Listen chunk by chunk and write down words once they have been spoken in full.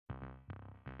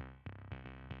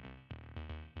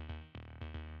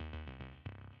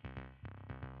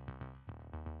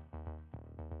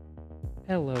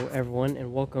Hello, everyone,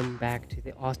 and welcome back to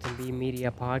the Austin B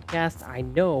Media Podcast. I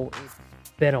know it's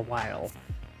been a while.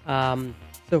 Um,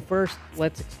 first,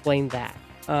 let's explain that.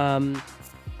 Um,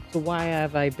 why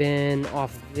have I been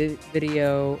off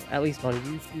video, at least on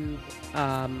YouTube?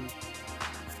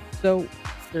 So,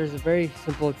 there's a very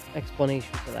simple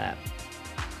explanation for that.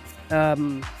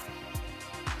 Um,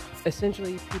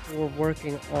 Essentially, people were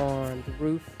working on the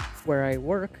roof where I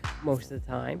work most of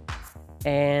the time,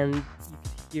 and you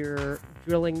could hear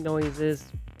drilling noises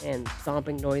and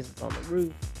stomping noises on the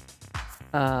roof,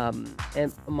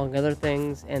 and among other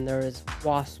things. And there was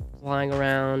wasps flying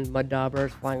around, mud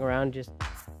daubers flying around. Just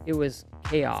it was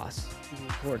chaos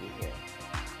recording here.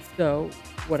 So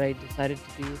what I decided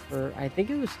to do for I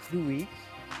think it was 2 weeks.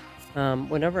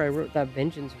 Whenever I wrote that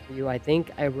vengeance review, I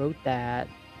think I wrote that.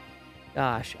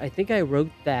 Gosh, I think I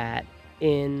wrote that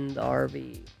in the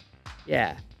RV.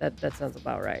 Yeah, that sounds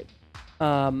about right.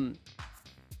 Um,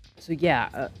 so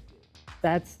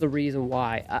that's the reason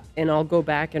why. And I'll go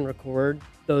back and record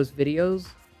those videos.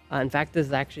 In fact, this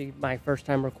is actually my first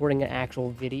time recording an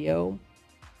actual video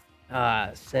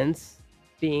since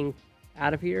being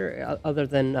out of here, other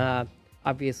than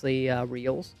obviously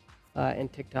Reels and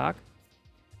TikTok,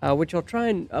 which I'll try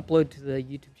and upload to the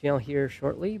YouTube channel here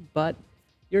shortly. But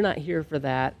you're not here for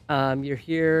that. You're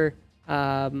here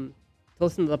to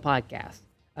listen to the podcast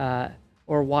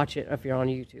or watch it if you're on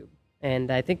YouTube. And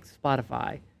I think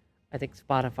Spotify. I think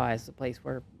Spotify is the place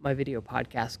where my video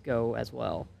podcasts go as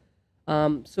well.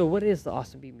 So what is the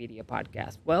Austin B Media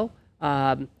Podcast? Well,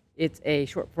 it's a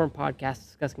short form podcast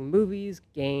discussing movies,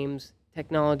 games,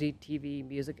 technology, TV,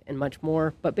 music, and much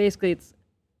more. But basically, it's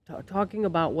talking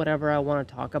about whatever I want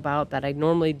to talk about that I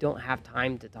normally don't have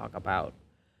time to talk about.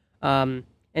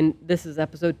 And this is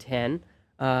episode 10.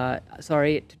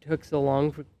 Sorry it took so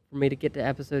long for me to get to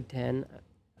episode 10.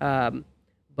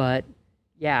 But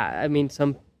yeah, I mean,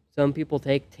 some people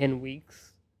take 10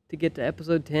 weeks to get to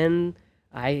episode 10.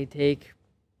 I take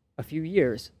a few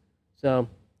years. So,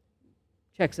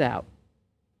 checks out.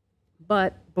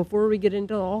 But before we get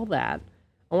into all that,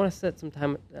 I want to set some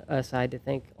time aside to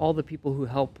thank all the people who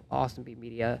help Austin B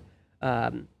Media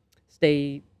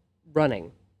stay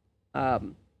running.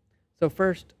 So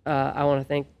first, I want to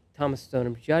thank Thomas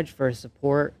Stoneham Judge for his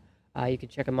support. You can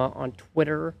check him out on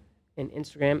Twitter and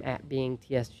Instagram at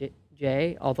beingtsj.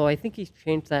 Although I think he's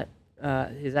changed that.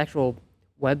 His actual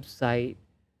website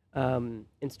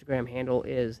Instagram handle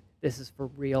is this is for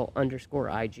real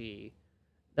 _IG.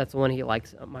 That's the one he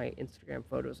likes my Instagram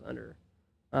photos under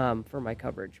for my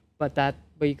coverage. But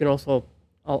you can also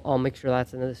I'll make sure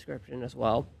that's in the description as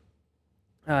well.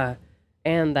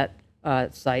 And that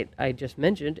site I just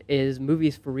mentioned is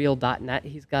moviesforreal.net.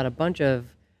 He's got a bunch of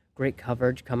great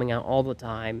coverage coming out all the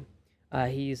time.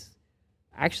 He's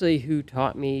actually who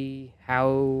taught me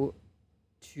how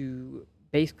to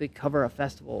basically cover a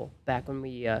festival back when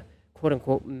we quote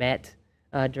unquote met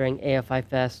during AFI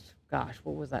Fest. Gosh,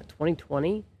 what was that?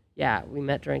 2020? Yeah, we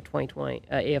met during 2020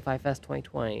 AFI Fest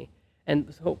 2020.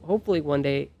 And hopefully one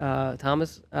day,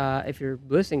 Thomas, if you're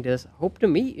listening to this, hope to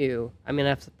meet you. I mean,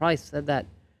 I've probably said that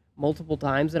multiple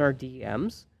times in our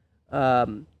DMs.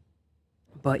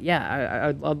 But yeah,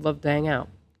 I'd love to hang out.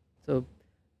 So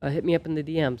hit me up in the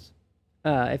DMs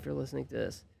if you're listening to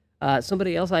this.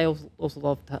 Somebody else I also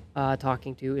love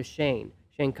talking to is Shane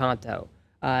Kanto.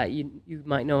 You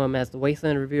might know him as the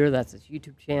Wasteland Reviewer. That's his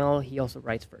YouTube channel. He also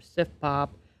writes for Sif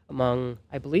Pop, among,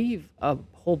 I believe, a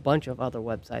whole bunch of other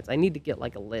websites. I need to get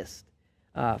like a list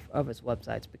of his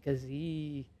websites because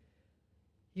he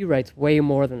writes way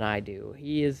more than I do.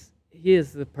 He is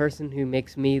the person who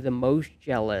makes me the most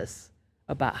jealous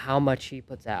about how much he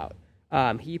puts out.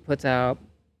 He puts out,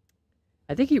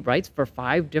 I think he writes for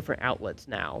 5 different outlets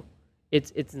now.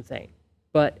 It's insane.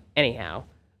 But anyhow,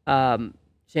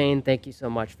 Shane, thank you so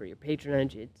much for your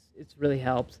patronage. It's really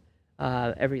helped.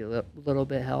 Every little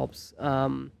bit helps.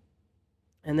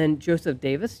 And then Joseph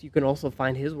Davis, you can also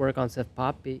find his work on Sif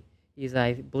Pop. He's,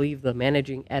 I believe, the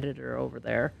managing editor over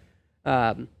there.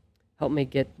 Helped me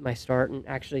get my start and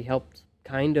actually helped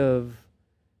kind of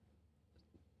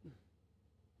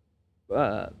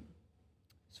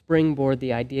springboard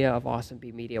the idea of Austin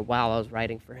B Media while I was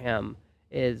writing for him.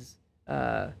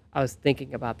 I was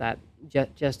thinking about that,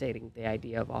 gestating the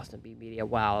idea of Austin B Media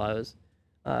while I was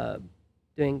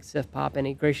doing Sif Pop, and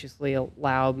he graciously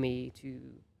allowed me to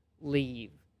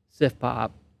leave Sif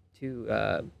Pop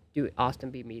to do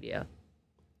Austin B Media.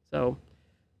 So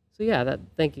yeah,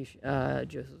 thank you,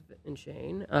 Joseph and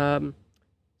Shane.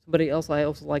 Somebody else I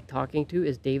also like talking to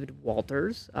is David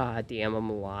Walters. DM him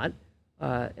a lot.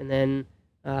 And then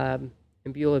Beulah,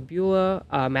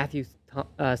 Matthew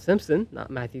Simpson,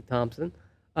 not Matthew Thompson.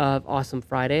 of Awesome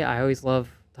Friday. I always love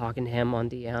talking to him on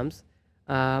DMs.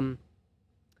 Um,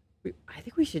 I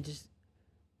think we should just.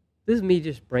 This is me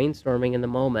just brainstorming in the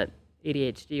moment,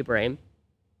 ADHD brain.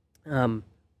 Um,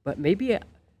 but maybe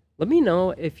let me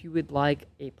know if you would like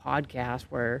a podcast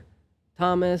where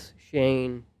Thomas,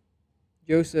 Shane,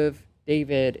 Joseph,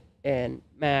 David, and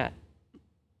Matt.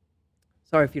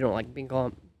 Sorry if you don't like being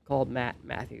called Matt,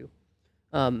 Matthew.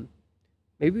 Um,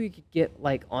 Maybe we could get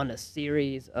like on a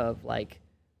series of like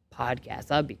podcasts.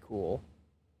 That'd be cool.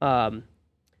 Um,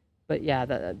 but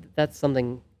yeah, that's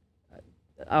something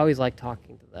I always like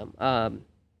talking to them.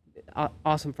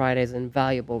 Awesome Friday is an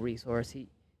invaluable resource. He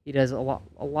does a lot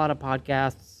of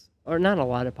podcasts, or not a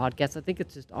lot of podcasts. I think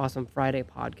it's just Awesome Friday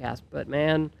podcast. But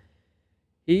man,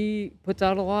 he puts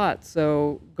out a lot,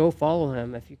 so go follow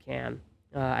him if you can.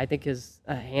 I think his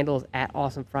handle is at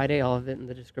Awesome Friday. I'll have it in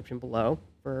the description below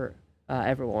for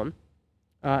everyone.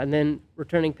 And then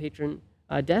returning patron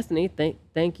Destiny,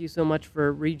 thank you so much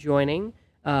for rejoining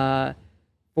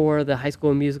for the High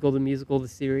School Musical, the musical, the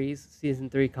series, season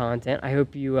 3 content. I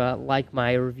hope you like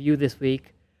my review this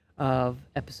week of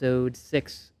episode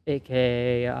 6,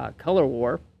 aka Color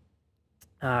War.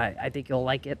 I think you'll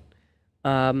like it.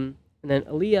 And then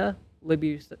Aaliyah,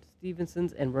 Libby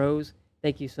Stevensons, and Rose,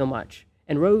 thank you so much.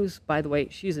 And Rose, by the way,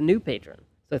 she's a new patron.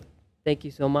 So thank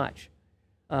you so much.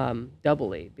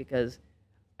 Doubly, because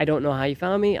I don't know how you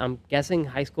found me. I'm guessing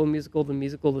High School Musical,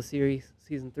 the series,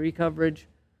 season 3 coverage.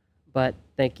 But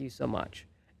thank you so much.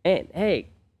 And hey,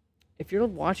 if you're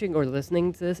watching or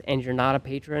listening to this and you're not a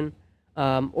patron,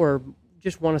 or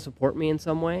just want to support me in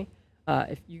some way,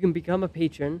 if you can become a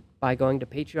patron by going to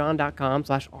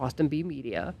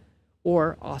patreon.com/austinbmedia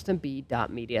or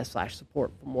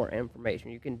austinb.media/support for more information.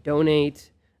 You can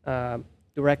donate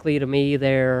directly to me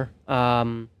there.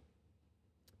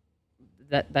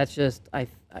 That's just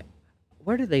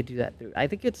where do they do that through? I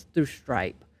think it's through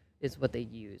Stripe is what they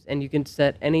use, and you can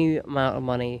set any amount of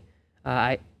money.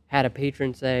 I had a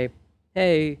patron say,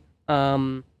 "Hey,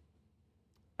 I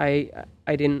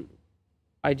didn't.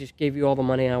 I just gave you all the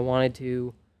money I wanted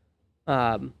to.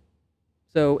 Um,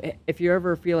 so if you're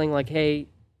ever feeling like, hey,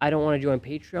 I don't want to join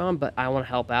Patreon, but I want to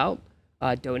help out,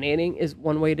 donating is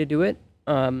one way to do it.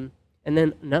 And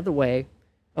then another way,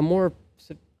 a more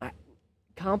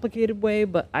complicated way,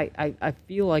 but I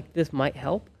feel like this might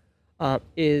help,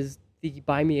 is the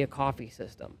Buy Me a Coffee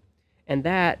system. And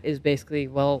that is basically,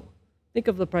 well, think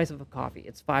of the price of a coffee.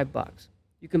 It's $5.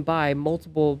 You can buy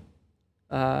multiples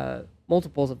of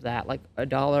that, like a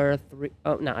dollar, three,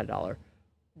 oh, not a dollar,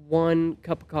 1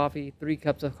 cup of coffee, 3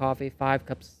 cups of coffee, 5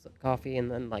 cups of coffee,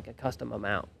 and then like a custom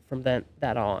amount from that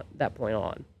point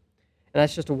on. And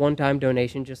that's just a one-time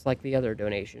donation, just like the other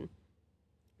donation,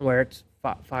 where it's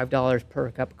 $5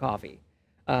 per cup of coffee.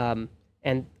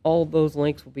 And all those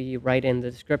links will be right in the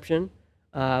description.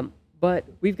 But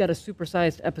we've got a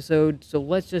supersized episode, so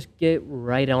let's just get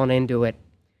right on into it.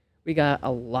 We got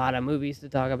a lot of movies to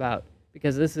talk about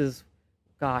because this is,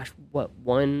 gosh,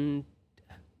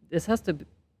 this has to be,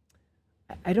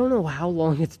 I don't know how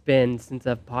long it's been since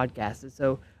I've podcasted,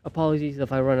 so apologies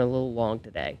if I run a little long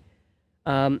today.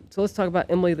 So let's talk about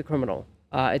Emily the Criminal.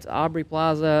 It's Aubrey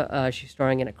Plaza. She's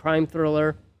starring in a crime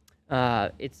thriller.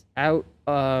 It's out.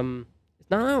 It's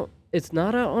not out. It's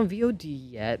not out on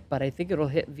VOD yet, but I think it'll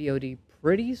hit VOD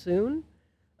pretty soon.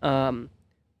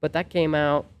 But that came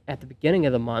out at the beginning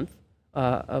of the month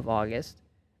of August,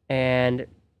 and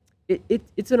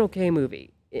it's an okay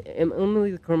movie.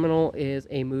 Emily the Criminal is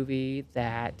a movie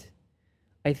that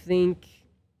I think,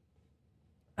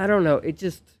 I don't know,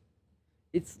 it's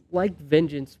like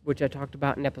Vengeance, which I talked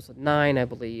about in episode 9, I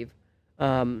believe,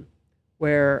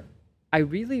 where I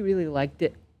really, really liked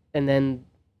it, and then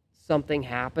something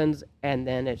happens, and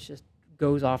then it just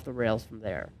goes off the rails from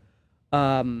there.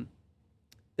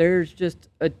 There's just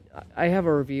I have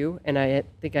a review, and I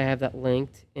think I have that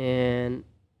linked in,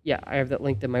 yeah, I have that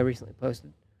linked in my recently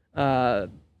posted.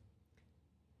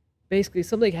 Basically,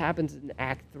 something happens in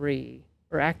Act 3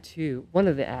 or Act 2, one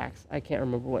of the acts, I can't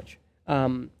remember which,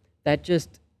 that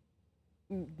just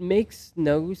makes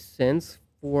no sense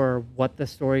for what the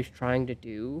story's trying to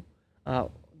do.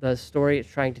 The story it's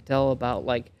trying to tell about,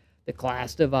 like, the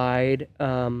class divide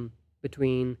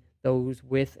between those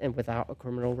with and without a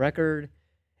criminal record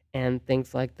and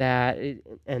things like that.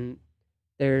 And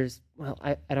there's, well,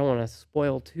 I don't want to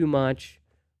spoil too much,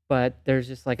 but there's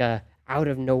just like a out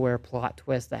of nowhere plot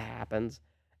twist that happens,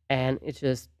 and it's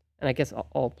just, and I guess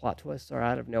all plot twists are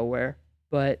out of nowhere,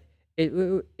 but it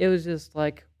was just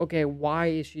like, okay, why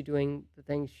is she doing the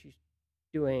things she's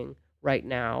doing right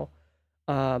now?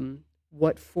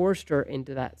 What forced her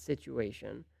into that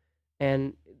situation?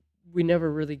 And we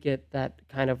never really get that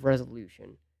kind of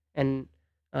resolution. And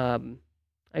um,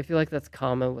 I feel like that's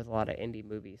common with a lot of indie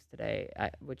movies today,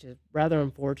 which is rather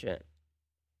unfortunate.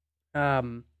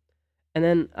 Um, and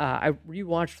then I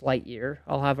rewatched Lightyear.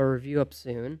 I'll have a review up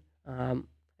soon.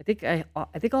 I think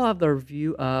I'll have the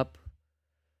review up.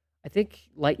 I think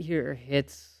Lightyear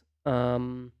hits.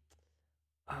 Gosh,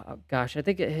 I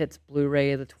think it hits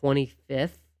Blu-ray the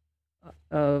 25th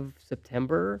of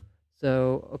September.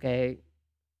 So okay,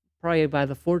 probably by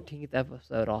the 14th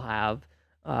episode, I'll have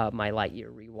my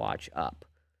Lightyear rewatch up.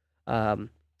 Um,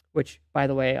 which, by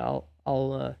the way,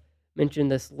 I'll mention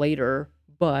this later,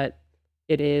 but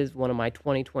it is one of my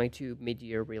 2022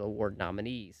 mid-year Reel Award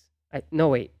nominees. No,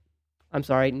 wait, I'm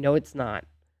sorry, no, it's not.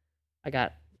 I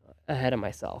got ahead of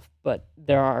myself, but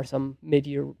there are some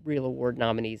mid-year Reel Award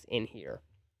nominees in here.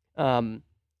 Um,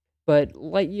 but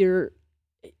Lightyear,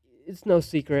 it's no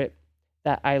secret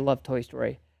that I love Toy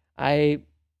Story. I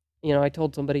I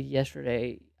told somebody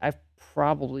yesterday I've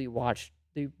probably watched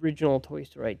the original Toy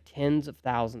Story tens of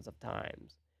thousands of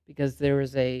times because there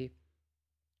was a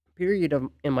period of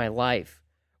in my life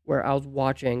where I was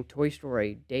watching Toy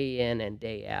Story day in and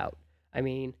day out. I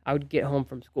mean, I would get home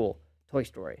from school, Toy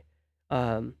Story.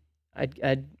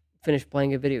 I'd finish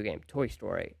playing a video game, Toy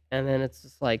Story, and then it's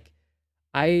just like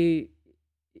I.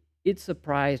 It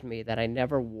surprised me that I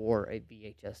never wore a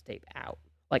VHS tape out.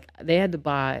 Like they had to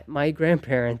buy my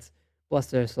grandparents, bless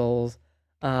their souls.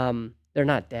 They're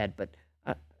not dead, but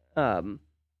uh, um,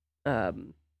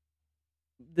 um,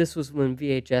 this was when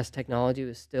VHS technology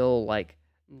was still like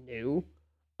new.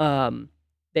 Um,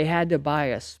 they had to buy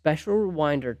a special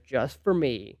rewinder just for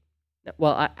me.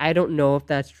 Well, I don't know if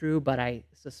that's true, but I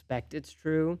suspect it's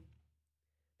true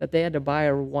that they had to buy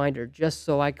a rewinder just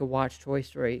so I could watch Toy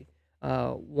Story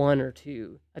 1 or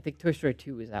 2. I think Toy Story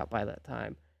 2 was out by that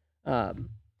time. Um,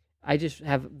 I just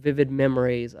have vivid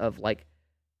memories of like,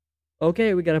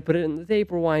 okay, we got to put it in the tape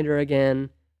rewinder again.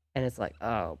 And it's like,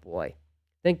 oh boy.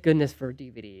 Thank goodness for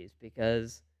DVDs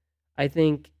because I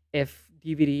think if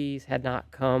DVDs had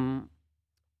not come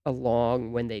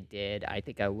along when they did, I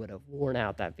think I would have worn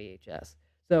out that VHS.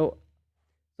 So,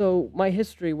 so my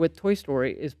history with Toy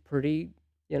Story is pretty,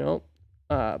 you know,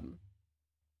 um,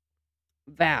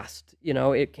 vast.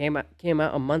 It came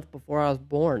out a month before I was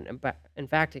born. In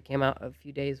fact, it came out a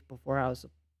few days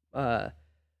uh,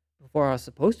 before I was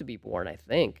supposed to be born. I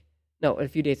think no, a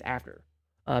few days after,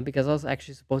 because I was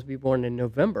actually supposed to be born in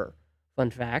November.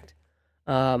 Fun fact,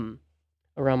 um,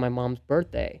 around my mom's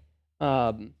birthday.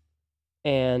 Um,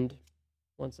 and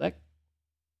one sec,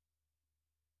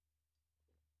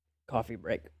 coffee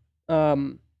break.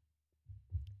 Um,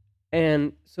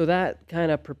 and so that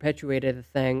kind of perpetuated the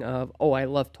thing of, oh, I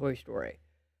love Toy Story.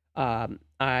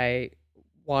 I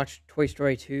watched Toy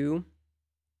Story 2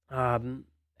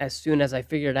 as soon as I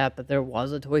figured out that there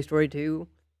was a Toy Story 2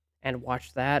 and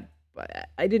watched that. But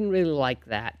I didn't really like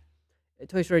that.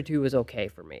 Toy Story 2 was okay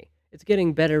for me. It's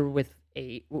getting better with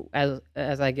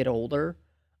as I get older.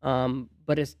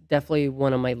 But it's definitely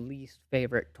one of my least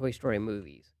favorite Toy Story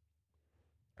movies.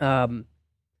 Um,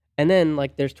 and then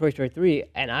like there's Toy Story 3,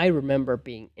 and I remember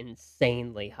being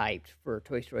insanely hyped for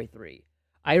Toy Story 3.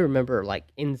 I remember like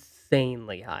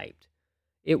insanely hyped.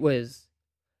 It was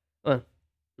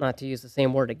not to use the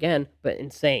same word again, but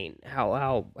insane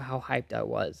how hyped I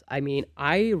was. I mean,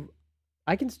 I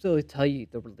can still tell you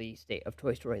the release date of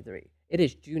Toy Story 3. It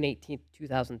is June 18th,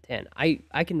 2010.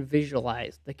 I can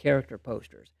visualize the character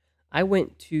posters. I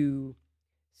went to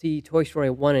see Toy Story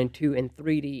 1 and 2 in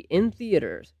 3D in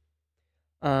theaters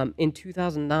in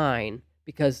 2009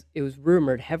 because it was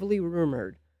rumored, heavily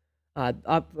rumored.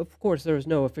 Of course, there was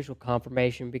no official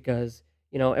confirmation because,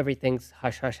 everything's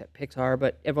hush hush at Pixar,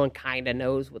 but everyone kind of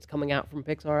knows what's coming out from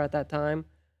Pixar at that time.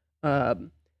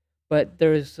 Um, but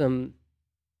there's some,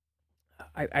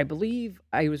 I believe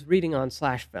I was reading on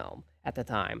Slash Film at the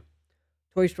time.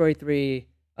 Toy Story 3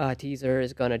 teaser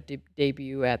is going to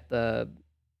debut at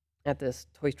this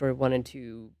Toy Story 1 and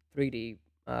 2 3D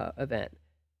event.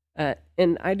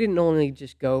 And I didn't only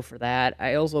just go for that.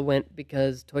 I also went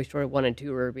because Toy Story 1 and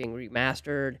 2 were being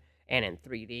remastered and in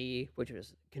 3D, which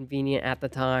was convenient at the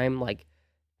time. Like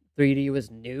 3D was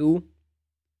new.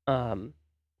 Um,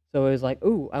 so it was like,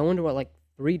 ooh, I wonder what like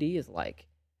 3D is like.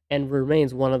 And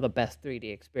remains one of the best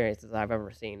 3D experiences I've ever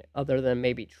seen, other than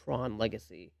maybe Tron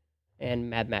Legacy and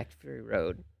Mad Max Fury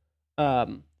Road.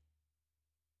 Um,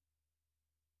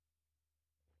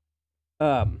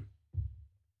 um,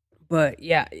 but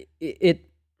yeah, it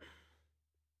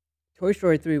Toy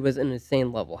Story 3 was an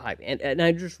insane level hype. And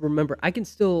I just remember, I can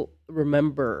still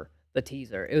remember the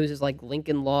teaser. It was just like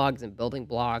Lincoln Logs and building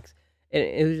blocks. And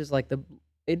it was just like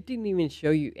it didn't even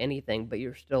show you anything, but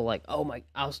you're still like,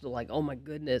 I was still like, oh my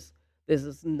goodness, this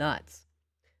is nuts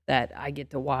that I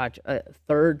get to watch a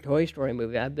third Toy Story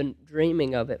movie. I've been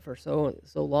dreaming of it for so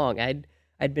long. I'd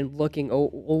been looking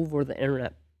over the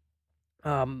internet.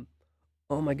 Um,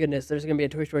 oh my goodness, there's gonna be a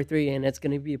Toy Story 3, and it's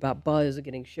gonna be about Buzz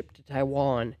getting shipped to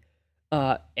Taiwan.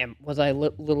 And was I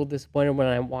little disappointed when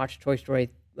I watched Toy Story,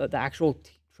 the actual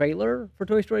trailer for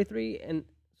Toy Story 3, and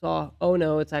saw, oh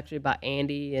no, it's actually about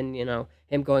Andy and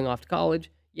him going off to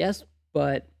college. Yes,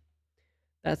 but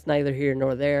that's neither here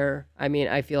nor there. I mean,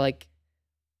 I feel like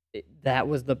that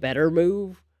was the better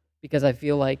move because I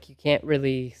feel like you can't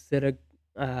really sit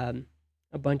a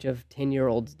bunch of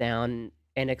 10-year-olds down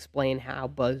and explain how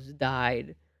Buzz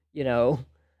died. You know,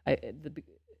 I the,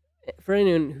 for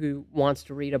anyone who wants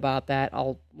to read about that,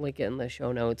 I'll link it in the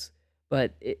show notes.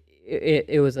 But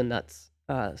it was a nuts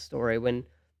story when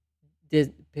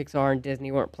Pixar and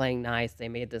Disney weren't playing nice. They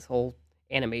made this whole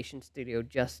animation studio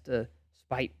just to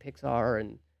spite Pixar,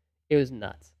 and it was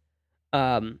nuts.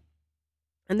 Um,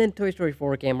 and then Toy Story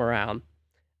 4 came around,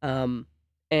 um,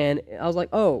 and I was like,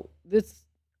 oh, this,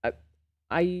 I,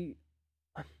 I,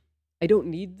 I don't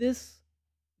need this,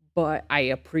 but I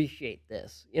appreciate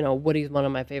this. Woody's one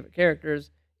of my favorite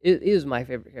characters. It is my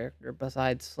favorite character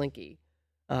besides Slinky,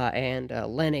 and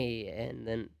Lenny, and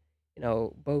then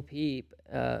Bo Peep,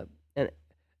 and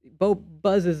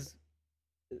Buzz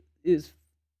is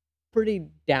pretty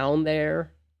down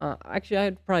there. Actually,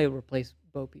 I'd probably replace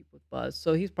Bo Peep with Buzz,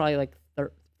 so he's probably like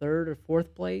third or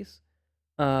fourth place,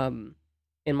 um,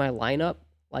 in my lineup.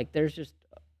 Like, there's just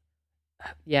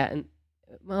yeah, and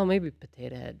well, maybe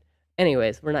Potato Head.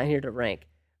 Anyways, we're not here to rank,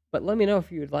 but let me know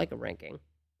if you would like a ranking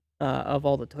of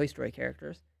all the Toy Story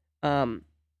characters. Um,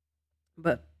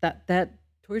 but that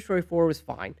Toy Story 4 was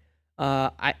fine.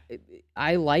 I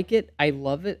like it. I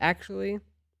love it actually.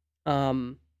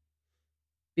 Um,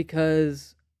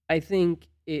 because I think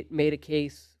it made a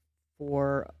case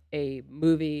for a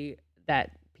movie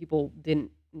that people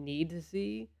didn't need to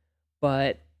see,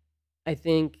 but I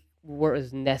think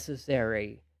was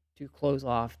necessary to close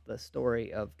off the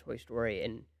story of Toy Story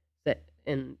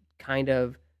and kind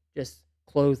of just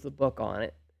close the book on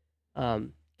it.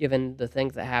 Given the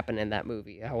things that happen in that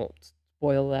movie, I won't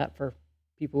spoil that for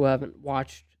people who haven't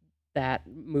watched that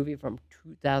movie from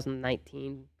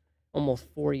 2019, almost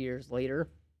 4 years later.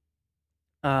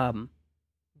 Um,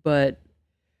 but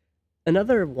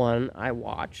another one I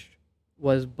watched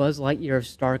was Buzz Lightyear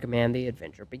Star Command: The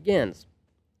Adventure Begins.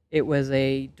 It was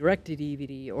a direct to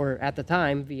DVD, or at the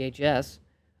time VHS,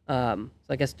 so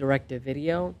I guess direct to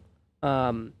video,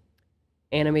 um,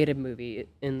 animated movie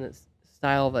in the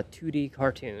style of a 2D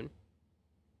cartoon,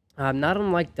 not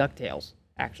unlike DuckTales,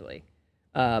 actually,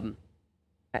 um,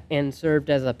 and served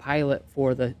as a pilot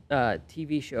for the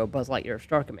TV show Buzz Lightyear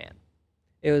Star Command.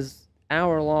 It was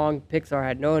hour long. Pixar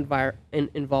had no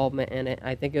involvement in it.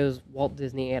 I think it was Walt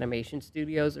Disney Animation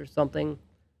Studios or something,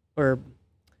 or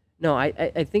no, I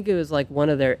think it was like one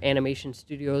of their animation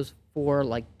studios for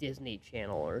like Disney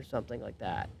Channel or something like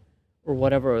that, or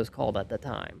whatever it was called at the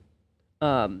time.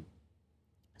 Um,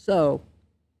 so,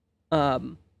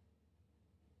 um,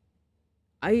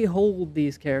 I hold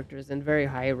these characters in very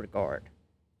high regard.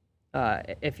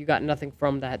 If you got nothing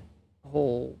from that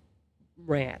whole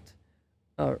rant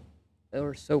or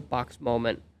soapbox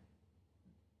moment,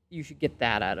 you should get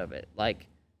that out of it. Like,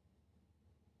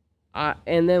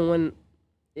 and then when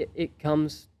it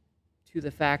comes to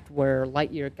the fact where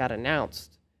Lightyear got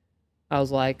announced, I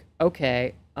was like,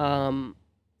 okay,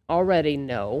 already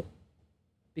no,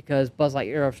 because Buzz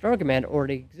Lightyear of Star Command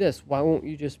already exists. Why won't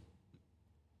you just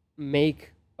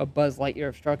make a Buzz Lightyear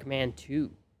of Star Command 2?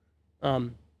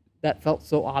 That felt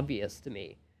so obvious to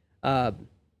me, uh,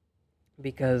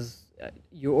 because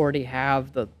you already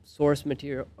have the source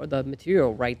material or the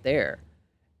material right there.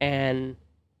 And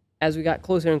as we got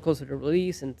closer and closer to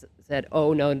release and said,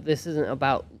 oh no, this isn't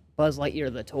about Buzz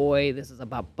Lightyear the toy, this is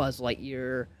about Buzz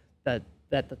Lightyear that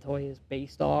the toy is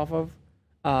based off of.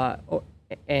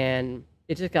 And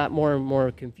it just got more and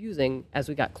more confusing as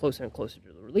we got closer and closer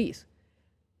to the release.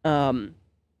 Um,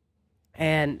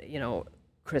 and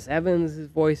Chris Evans is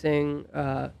voicing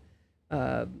uh,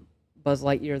 Buzz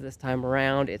Lightyear this time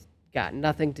around. It's got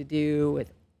nothing to do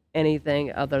with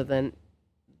anything other than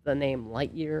the name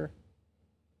Lightyear.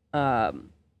 Um,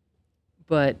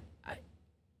 but I,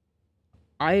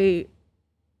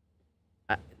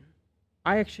 I,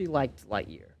 I actually liked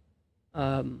Lightyear.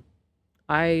 Um,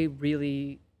 I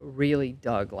really, really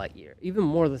dug Lightyear, even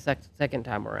more the second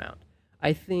time around.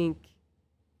 I think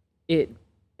it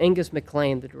Angus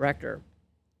MacLane, the director,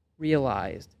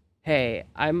 realized, hey,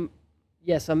 I'm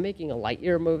making a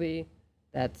Lightyear movie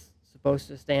that's supposed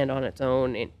to stand on its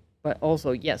own, but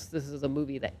also, yes, this is a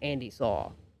movie that Andy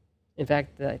saw. In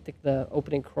fact, I think the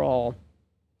opening crawl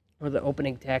or the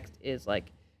opening text is like,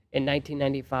 in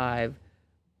 1995,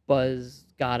 Buzz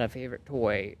got a favorite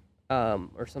toy,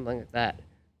 or something like that.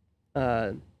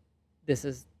 Uh, this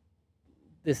is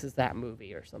this is that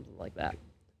movie or something like that.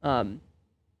 Um,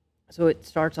 so it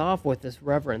starts off with this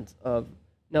reverence of,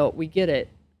 no, we get it,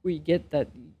 we get that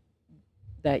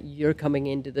you're coming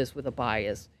into this with a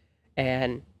bias,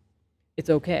 and it's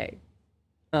okay.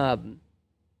 Um,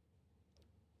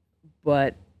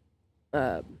 but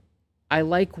um, I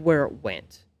like where it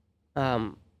went.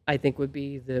 I think would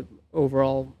be the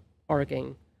overall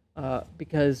arcing,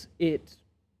 because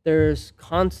there's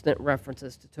constant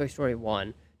references to Toy Story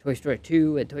 1, Toy Story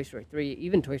 2, and Toy Story 3,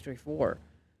 even Toy Story 4.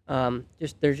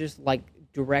 Just there's just like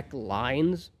direct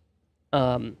lines,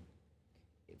 um,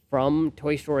 from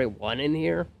Toy Story 1 in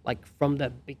here, like from the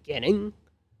beginning.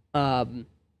 Um,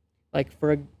 like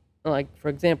for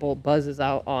example, Buzz is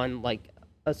out on like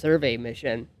a survey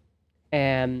mission,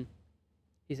 and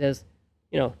he says,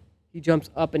 you know, he jumps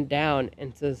up and down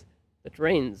and says the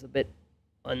terrain's a bit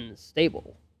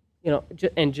unstable,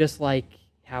 and just like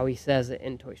how he says it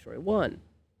in Toy Story 1.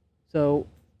 So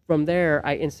from there,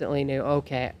 I instantly knew,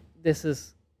 okay, this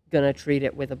is gonna treat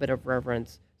it with a bit of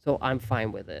reverence, so I'm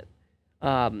fine with it.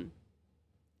 Um,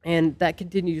 and that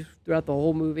continues throughout the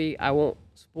whole movie. I won't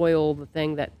spoil the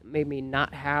thing that made me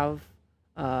not have,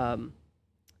 um,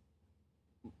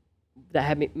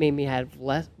 made me have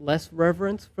less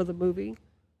reverence for the movie.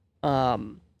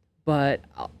 Um, but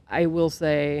I will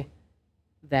say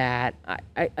that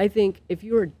I think if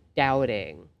you are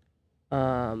doubting,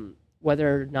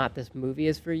 whether or not this movie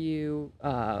is for you,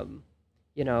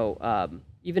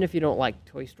 even if you don't like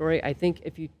Toy Story, I think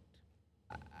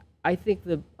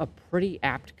the a pretty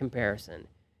apt comparison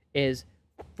is,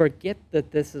 forget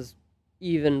that this is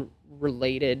even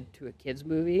related to a kids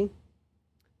movie,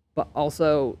 but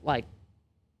also like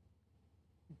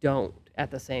don't at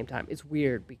the same time. It's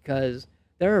weird because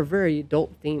there are very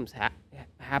adult themes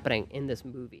happening in this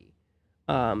movie,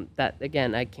 that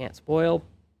again I can't spoil.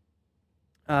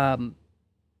 Um,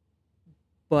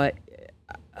 but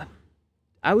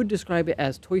I would describe it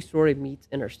as Toy Story meets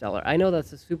Interstellar. I know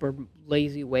that's a super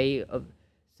lazy way of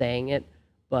saying it,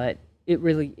 but it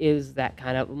really is that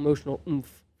kind of emotional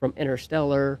oomph from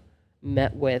Interstellar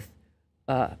met with,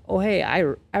 oh hey,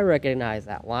 I recognize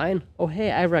that line. Oh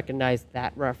hey, I recognize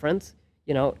that reference.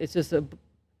 It's just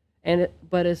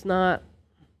but it's not,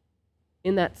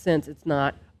 in that sense. It's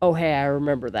not, oh hey, I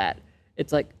remember that.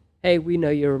 It's like, hey, we know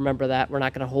you remember that. We're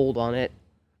not going to hold on it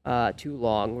too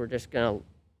long. We're just going to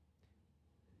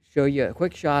show you a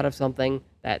quick shot of something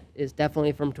that is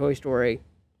definitely from Toy Story,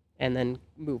 and then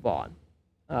move on.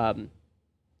 Um,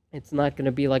 it's not going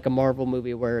to be like a Marvel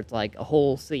movie where it's like a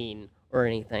whole scene or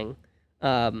anything.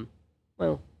 Um,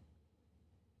 well,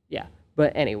 yeah.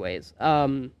 But anyways,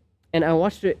 and I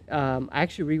watched it. I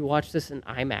actually rewatched this in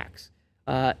IMAX,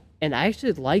 and I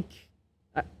actually like.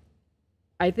 I,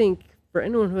 I think for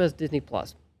anyone who has Disney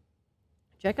Plus,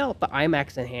 check out the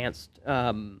IMAX enhanced,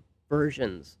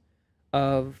 versions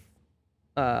of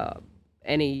uh,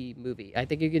 any movie. I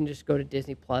think you can just go to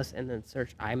Disney Plus and then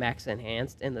search IMAX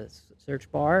Enhanced in the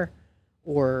search bar,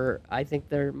 or I think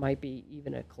there might be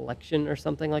even a collection or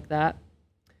something like that.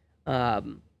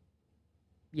 Um,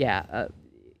 yeah,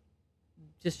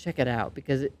 just check it out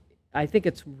because I think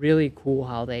it's really cool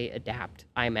how they adapt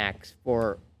IMAX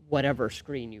for whatever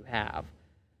screen you have.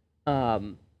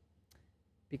 Um,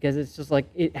 because it's just like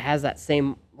it has that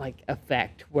same like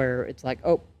effect where it's like,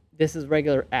 oh, this is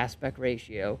regular aspect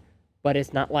ratio, but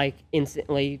it's not like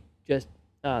instantly just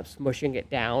smushing it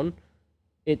down.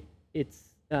 It's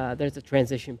there's a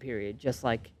transition period, just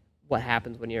like what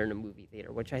happens when you're in a movie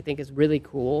theater, which I think is really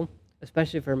cool,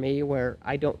 especially for me where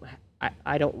I don't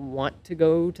want to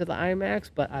go to the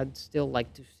IMAX, but I'd still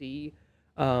like to see,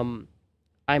 um,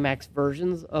 IMAX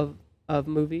versions of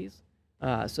movies.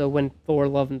 So when Thor: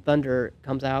 Love and Thunder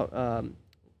comes out,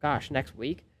 gosh, next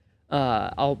week,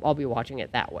 I'll be watching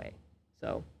it that way.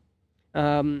 So,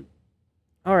 um,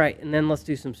 all right, and then let's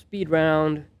do some speed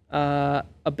round. A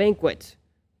Banquet.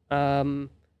 Um,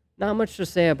 Not much to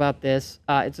say about this.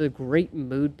 It's a great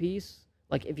mood piece.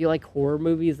 Like if you like horror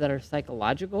movies that are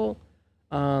psychological,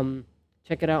 um,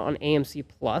 check it out on AMC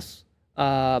Plus.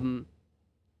 Um,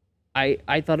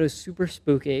 I thought it was super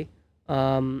spooky,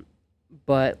 um,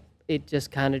 but it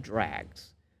just kind of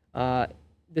drags. Uh,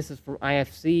 this is from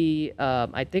IFC.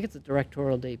 I think it's a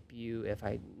directorial debut, if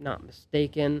I'm not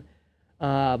mistaken.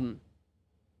 Um,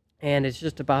 and it's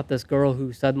just about this girl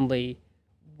who suddenly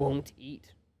won't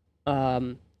eat.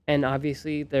 And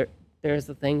obviously, there's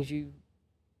the things you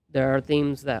there are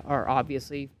themes that are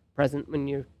obviously present when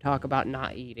you talk about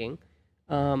not eating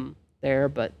there,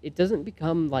 but it doesn't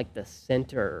become like the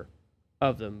center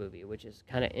of the movie, which is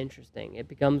kind of interesting. It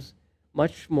becomes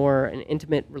much more an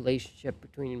intimate relationship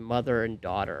between mother and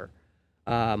daughter,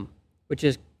 um, which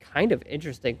is kind of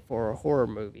interesting for a horror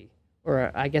movie,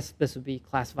 or I guess this would be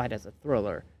classified as a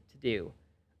thriller to do,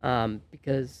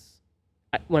 because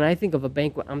when I think of a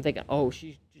banquet, I'm thinking, oh,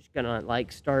 she's just gonna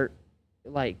like start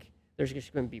like there's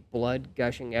just gonna be blood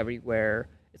gushing everywhere.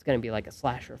 It's gonna be like a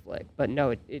slasher flick, but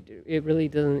no, it really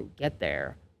doesn't get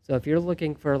there. So if you're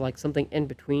looking for like something in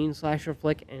between slasher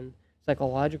flick and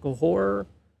psychological horror,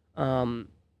 um,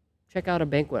 check out A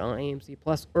Banquet on AMC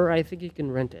Plus, or I think you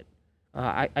can rent it.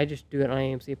 I just do it on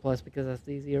AMC Plus because that's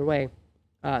the easier way.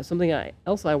 Something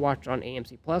else I watched on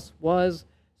AMC Plus was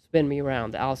Spin Me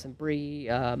Around, the Alison Brie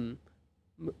a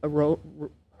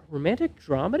romantic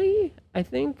dramedy, I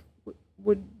think,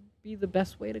 would be the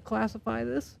best way to classify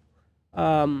this.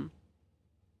 Um,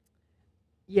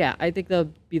 yeah, I think that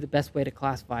would be the best way to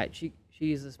classify it.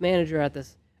 She's this manager at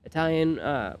this Italian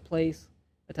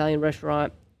Italian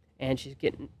restaurant, and she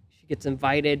gets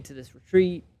invited to this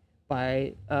retreat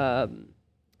by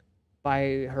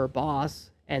by her boss,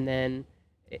 and then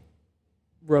it,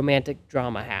 romantic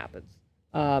drama happens.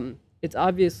 It's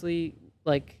obviously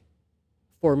like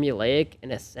formulaic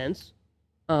in a sense,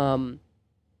 um,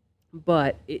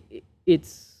 but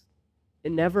it's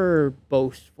never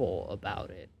boastful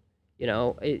about it. You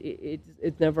know,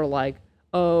 it's never like,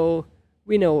 oh,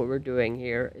 we know what we're doing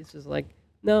here. It's just like,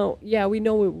 no, yeah, we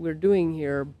know what we're doing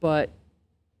here, but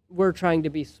we're trying to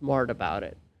be smart about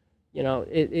it. You know,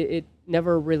 it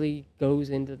never really goes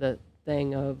into the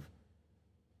thing of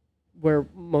where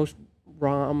most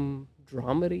rom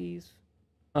dramedies,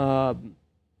 um,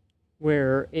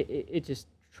 where it just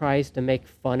tries to make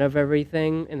fun of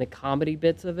everything and the comedy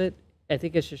bits of it. I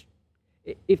think it's just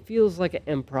it feels like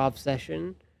an improv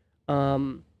session,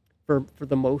 for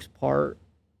the most part,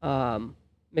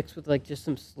 mixed with like just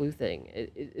some sleuthing.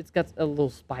 It's got a little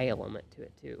spy element to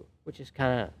it too, which is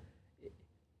kind of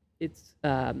it's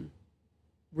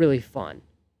really fun.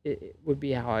 It would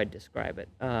be how I'd describe it.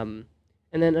 And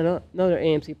then another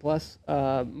AMC Plus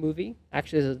movie,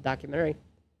 actually, is a documentary.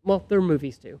 Well, they're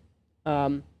movies too.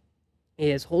 Um,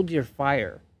 is Hold Your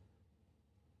Fire.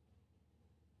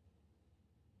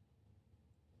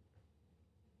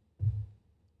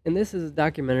 And this is a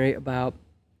documentary about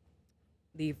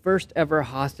the first ever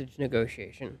hostage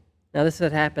negotiation. Now, this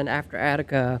had happened after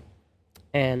Attica,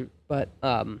 but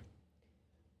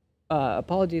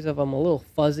apologies if I'm a little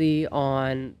fuzzy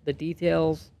on the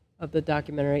details of the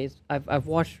documentary. I've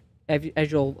watched,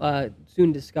 as you'll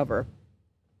soon discover.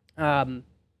 Um,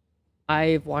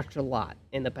 I've watched a lot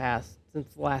in the past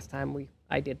since the last time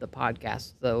I did the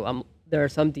podcast, so there are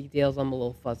some details I'm a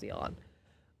little fuzzy on.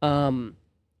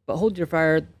 But Hold Your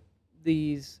Fire,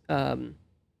 these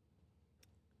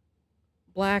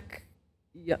black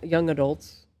young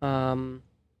adults hold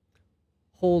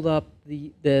up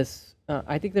this.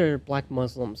 I think they're black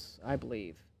Muslims, I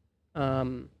believe.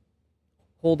 Um,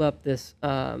 hold up this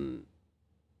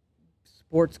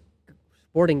sports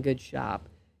sporting goods shop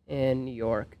in New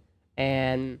York,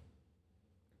 and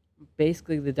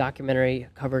basically the documentary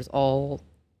covers all,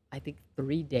 I think,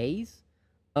 3 days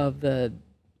of the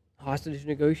hostage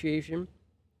negotiation.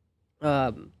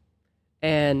 Um,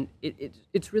 and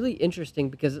it's really interesting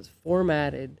because it's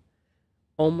formatted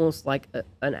almost like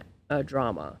a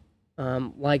drama,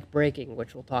 like Breaking,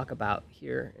 which we'll talk about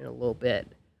here in a little bit.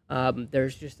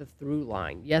 There's just a through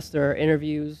line. Yes, there are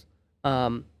interviews,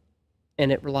 um,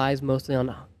 and it relies mostly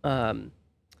on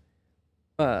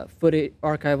footage,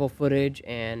 archival footage,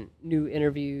 and new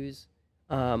interviews.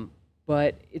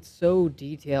 But it's so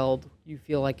detailed, you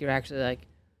feel like you're actually like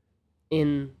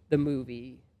in the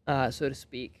movie, so to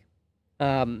speak.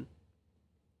 Um,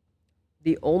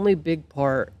 the only big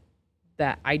part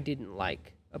that I didn't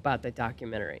like about the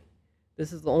documentary,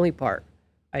 this is the only part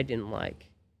I didn't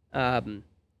like. Um,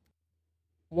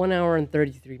 1 hour and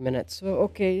 33 minutes. So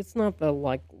okay, it's not the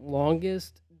like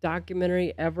longest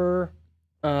documentary ever.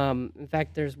 In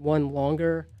fact, there's one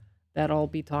longer that I'll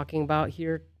be talking about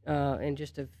here in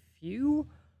just a few.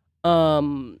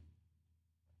 Um,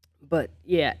 but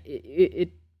yeah,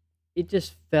 it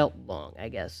just felt long, I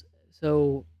guess.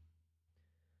 So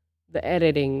the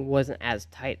editing wasn't as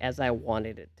tight as I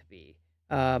wanted it to be.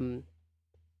 Um,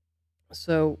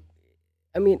 so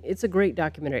I mean, it's a great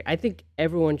documentary. I think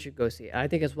everyone should go see it. I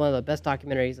think it's one of the best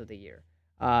documentaries of the year.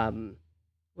 Um,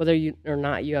 whether you or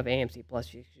not you have AMC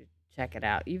Plus, you should check it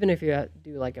out. Even if you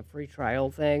do like a free trial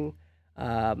thing,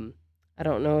 I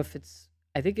don't know if it's.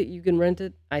 I think that you can rent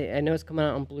it. I know it's coming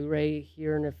out on Blu-ray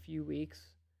here in a few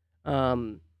weeks.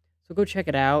 Um, so go check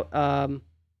it out.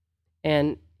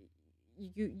 And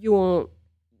you won't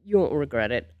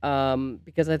regret it.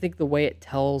 Because I think the way it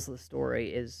tells the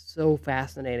story is so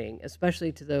fascinating,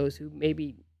 especially to those who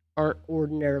maybe aren't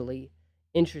ordinarily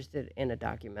interested in a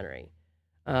documentary.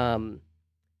 Um,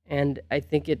 and I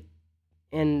think it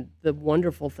and the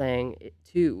wonderful thing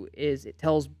too is it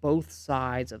tells both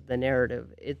sides of the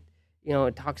narrative. It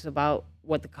talks about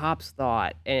what the cops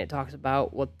thought, and it talks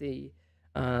about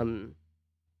um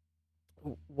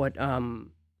what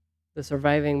the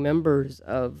surviving members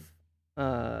uh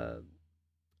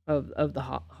of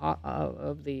the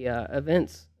of the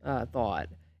events thought.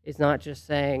 It's not just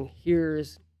saying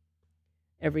here's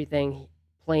everything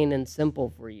plain and simple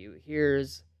for you.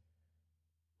 Here's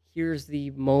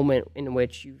the moment in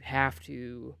which you have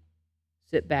to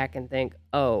sit back and think,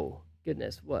 "Oh,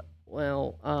 goodness, what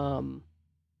well,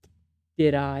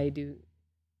 did I do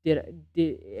did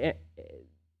I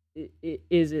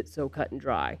is it so cut and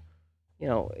dry?"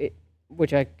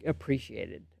 Which I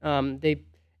appreciated. They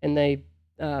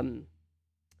um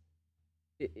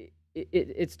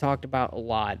it's talked about a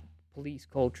lot, police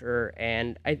culture,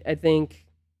 and I think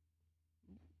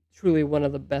truly one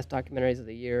of the best documentaries of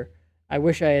the year. I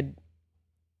wish I had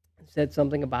said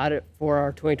something about it for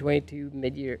our 2022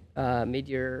 mid-year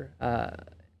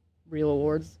Real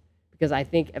Awards, because I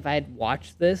think if I had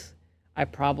watched this, I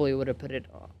probably would have put it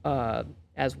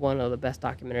as one of the best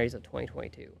documentaries of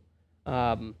 2022.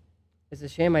 Um, it's a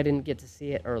shame I didn't get to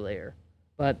see it earlier,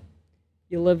 but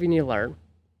you live and you learn.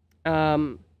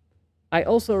 Um, I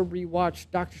also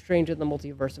rewatched Doctor Strange in the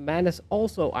Multiverse of Madness,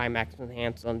 also IMAX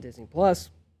enhanced on Disney Plus.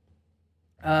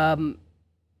 Um,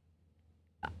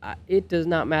 it does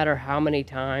not matter how many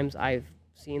times I've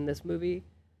seen this movie.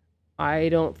 I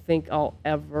don't think I'll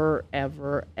ever,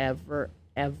 ever, ever,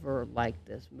 ever like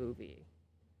this movie.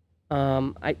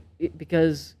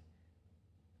 Because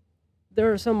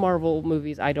there are some Marvel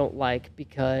movies I don't like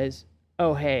because,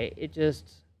 oh hey, it just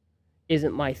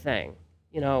isn't my thing.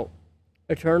 You know,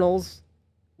 Eternals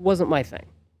wasn't my thing.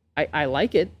 I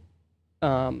like it.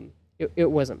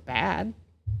 It wasn't bad.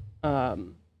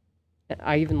 Um,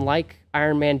 I even like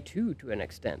Iron Man 2 to an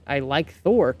extent. I like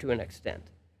Thor to an extent.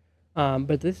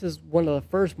 But this is one of the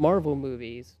first Marvel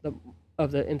movies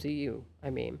of the MCU, I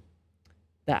mean,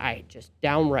 that I just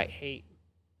downright hate.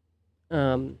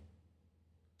 Um,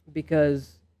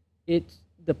 because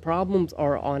the problems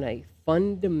are on a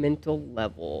fundamental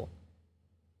level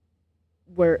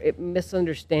where it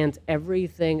misunderstands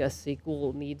everything a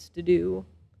sequel needs to do.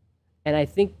 And I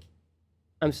think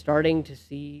I'm starting to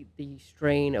see the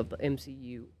strain of the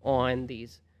MCU on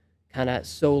these kind of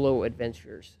solo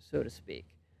adventures, so to speak.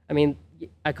 I mean,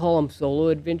 I call them solo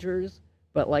adventures,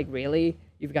 but like really,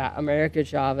 you've got America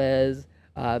Chavez,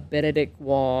 Benedict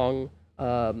Wong,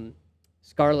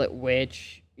 Scarlet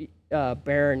Witch,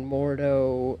 Baron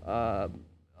Mordo, a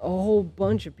whole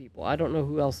bunch of people. I don't know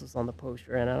who else is on the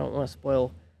poster, and I don't want to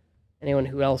spoil anyone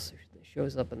who else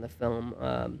shows up in the film.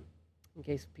 In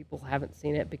case people haven't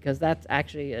seen it, because that's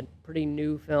actually a pretty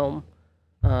new film.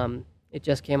 It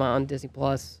just came out on Disney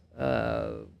Plus.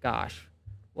 Gosh,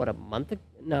 what, a month?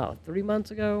 No, 3 months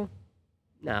ago.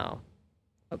 No,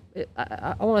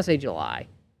 I want to say July.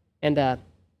 And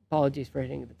apologies for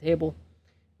hitting the table.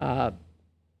 Uh,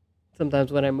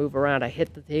 Sometimes when I move around, I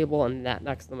hit the table, and that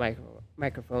knocks the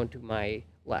microphone to my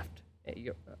left.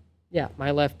 Yeah,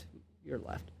 my left, your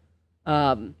left.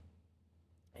 Um,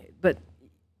 but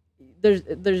there's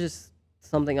just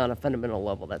something on a fundamental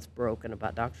level that's broken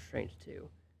about Doctor Strange 2.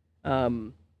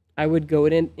 I would go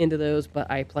into those,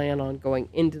 but I plan on going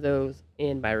into those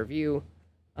in my review.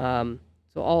 So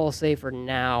all I'll say for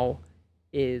now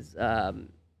is,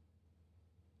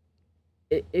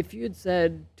 if you had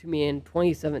said to me in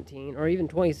 2017 or even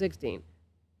 2016,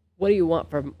 what do you want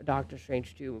from a Doctor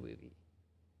Strange 2 movie?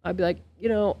 I'd be like,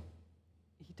 the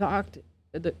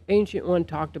Ancient One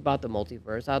talked about the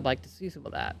multiverse. I'd like to see some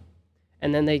of that.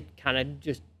 And then they kind of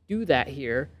just do that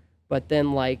here, but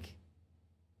then like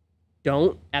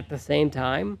don't at the same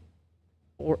time,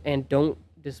 and don't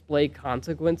display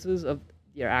consequences of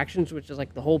your actions, which is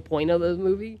like the whole point of the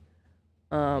movie.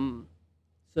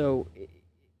 So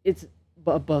it's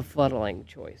a befuddling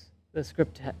choice. The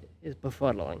script is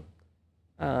befuddling.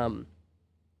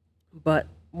 But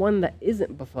one that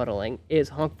isn't befuddling is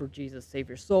Honk for Jesus, Save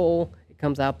Your Soul. It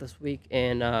comes out this week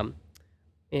in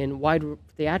wide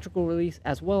theatrical release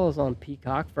as well as on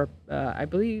Peacock for I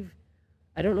believe,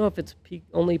 I don't know if it's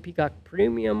only Peacock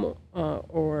Premium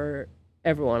or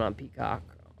everyone on Peacock.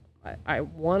 I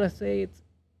want to say it's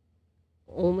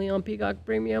only on Peacock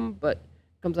Premium, but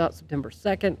comes out September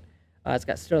 2nd. It's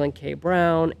got Sterling K.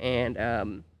 Brown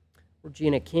and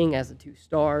Regina King as the two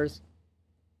stars.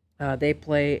 They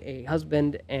play a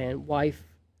husband and wife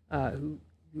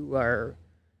who are,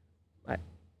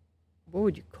 what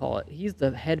would you call it? He's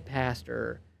the head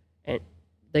pastor, and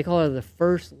they call her the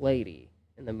first lady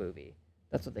in the movie.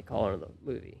 That's what they call her in the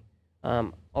movie.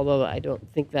 Although I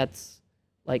don't think that's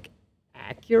like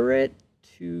accurate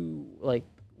to like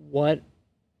what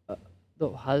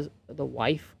the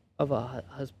wife of a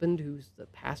husband who's the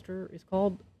pastor is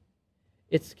called.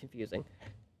 It's confusing.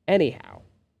 Anyhow,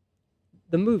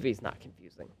 the movie's not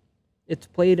confusing. It's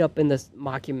played up in this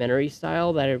mockumentary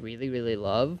style that I really, really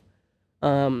love.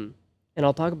 And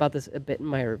I'll talk about this a bit in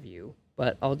my review,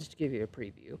 but I'll just give you a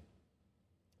preview.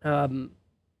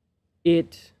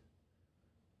 It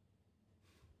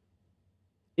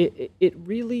it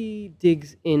really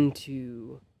digs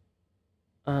into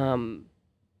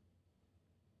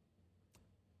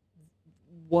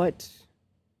what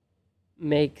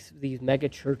makes these mega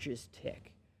churches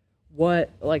tick. What,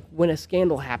 like, when a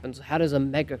scandal happens, how does a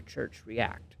mega church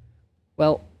react?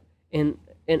 Well, in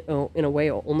a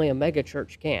way only a mega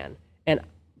church can. And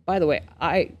by the way,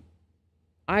 I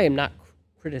am not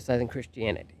criticizing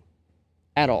Christianity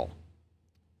at all.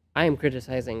 I am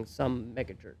criticizing some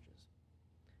mega churches.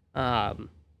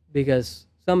 Because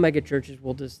some mega churches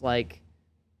will just like,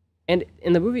 and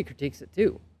the movie critiques it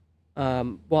too,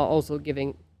 while also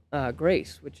giving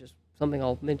grace, which is something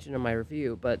I'll mention in my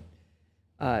review. But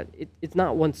it's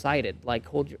not one-sided. Like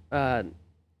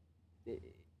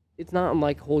it's not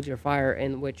like Hold Your Fire,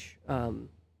 in which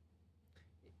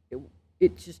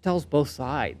it just tells both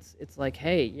sides. It's like,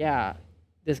 hey, yeah,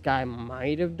 this guy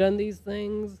might have done these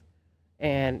things,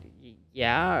 and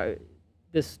yeah,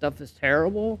 this stuff is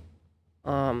terrible.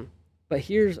 But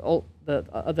here's all the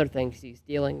other things he's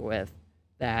dealing with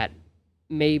that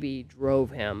maybe drove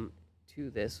him to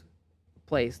this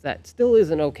place that still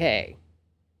isn't okay,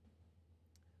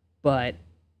 but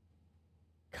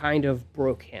kind of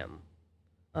broke him.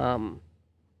 And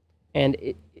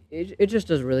it just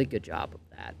does a really good job of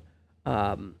that.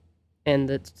 And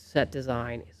the set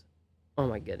design is, oh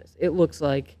my goodness, it looks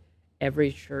like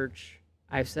every church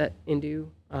I've set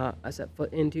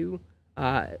foot into.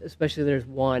 Especially there's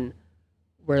one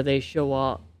where they show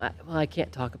up. Well, I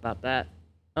can't talk about that.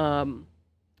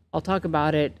 I'll talk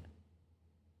about it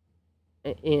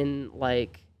in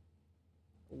like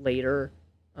later.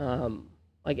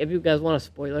 Like if you guys want a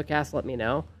spoiler cast, let me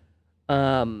know.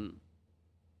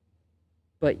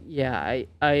 But yeah,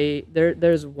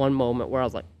 there's one moment where I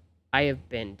was like, I have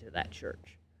been to that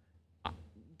church.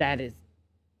 That is,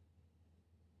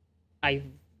 I've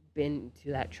been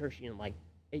to that church, like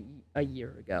a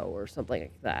year ago or something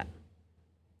like that.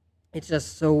 It's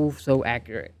just so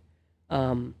accurate.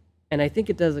 And I think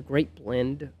it does a great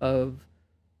blend of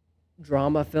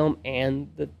drama film and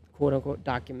the quote unquote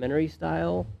documentary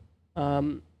style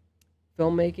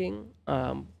filmmaking,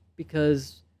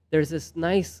 because there's this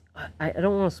nice, I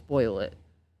don't want to spoil it,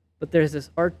 but there's this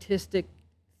artistic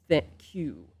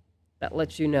cue that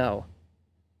lets you know,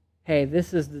 hey,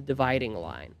 this is the dividing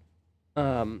line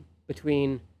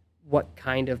between what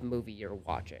kind of movie you're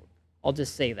watching. I'll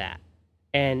just say that.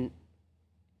 And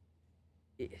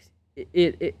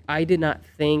I did not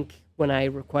think when I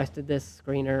requested this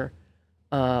screener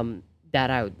that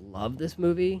I would love this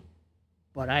movie,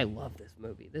 but I love this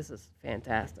movie. This is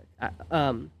fantastic.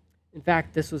 In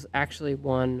fact, this was actually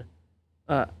one,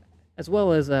 as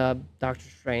well as Doctor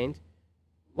Strange.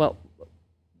 Well,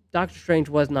 Doctor Strange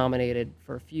was nominated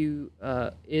for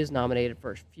is nominated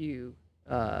for a few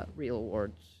Reel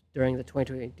Awards during the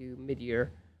 2022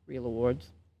 mid-year Reel Awards.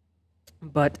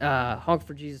 But Honk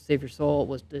for Jesus Save Your Soul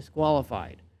was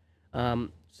disqualified.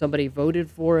 Somebody voted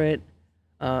for it,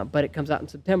 but it comes out in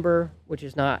September, which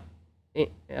is not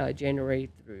January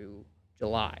through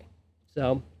July.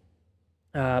 So,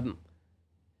 and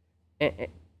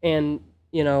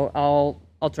I'll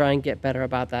try and get better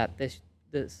about that this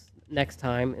next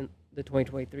time in the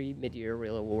 2023 mid-year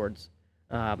Reel Awards.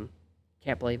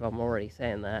 Can't believe I'm already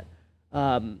saying that.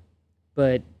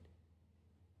 But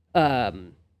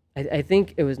I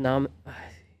think it was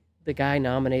the guy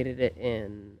nominated it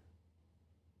in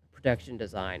production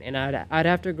design, and I'd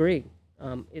have to agree.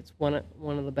 It's one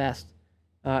of the best.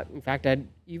 In fact, I'd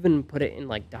even put it in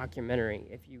like documentary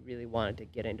if you really wanted to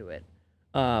get into it.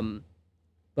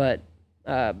 But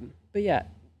yeah,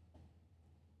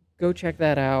 go check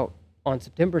that out on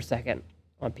September 2nd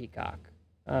on Peacock.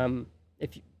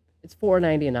 It's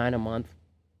 $4.99 a month.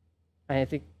 I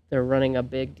think they're running a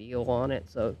big deal on it,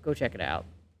 so go check it out.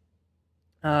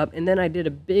 And then I did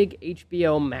a big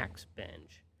HBO Max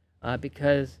binge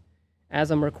because as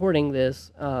I'm recording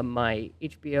this, my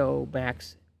HBO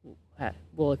Max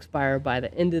will expire by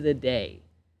the end of the day.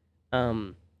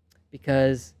 Um,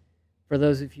 because for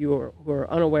those of you who are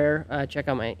unaware, check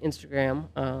out my Instagram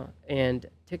and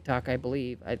TikTok. I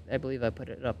believe I put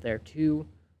it up there too.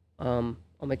 I'll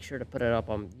make sure to put it up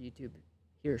on YouTube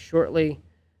here shortly.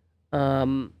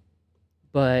 Um,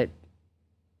 but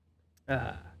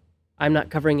uh, I'm not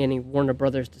covering any Warner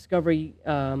Brothers Discovery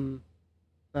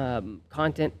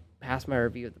content past my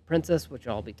review of The Princess, which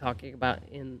I'll be talking about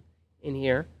in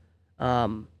here.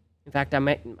 In fact, I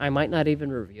might not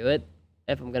even review it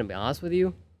if I'm going to be honest with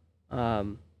you.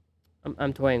 Um,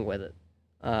 I'm toying with it.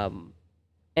 Um,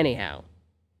 anyhow,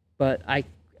 but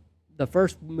the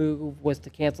first move was to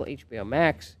cancel HBO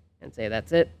Max and say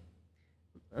that's it,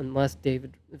 unless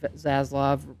David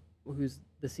Zaslav, who's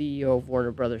the CEO of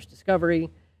Warner Brothers Discovery,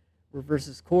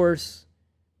 reverses course.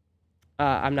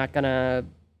 I'm not gonna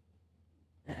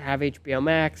have HBO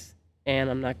Max, and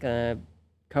I'm not gonna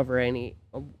cover any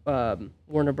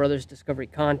Warner Brothers Discovery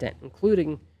content,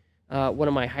 including one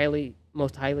of my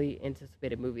most highly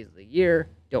anticipated movies of the year,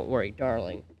 Don't Worry,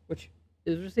 Darling, which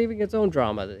is receiving its own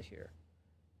drama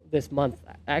this month.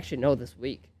 Actually, no, this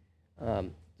week.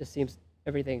 Just seems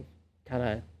everything kind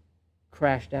of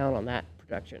crashed down on that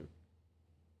production.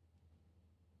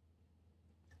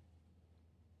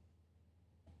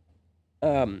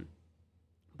 Um,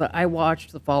 but I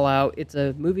watched The Fallout. It's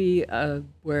a movie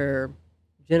where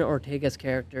Jenna Ortega's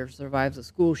character survives a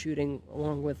school shooting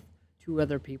along with two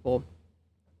other people,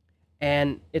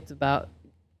 and it's about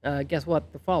guess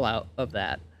what? The fallout of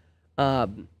that.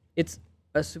 It's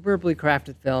a superbly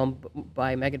crafted film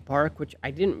by Megan Park, which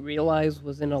I didn't realize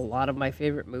was in a lot of my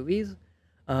favorite movies.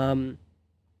 Um,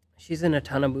 she's in a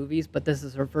ton of movies, but this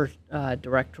is her first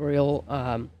directorial,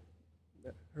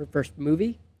 her first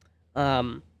movie,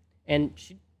 um, and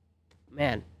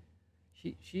man,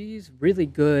 she's really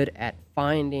good at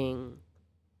finding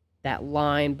that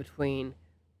line between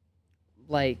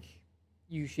like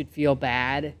you should feel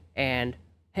bad and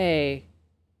hey,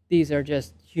 these are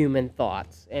just human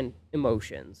thoughts and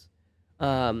emotions.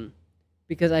 Um,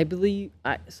 because I believe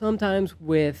sometimes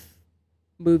with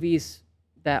movies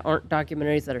that aren't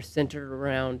documentaries that are centered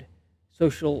around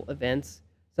social events,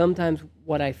 sometimes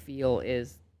what I feel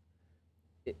is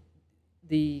it,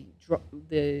 the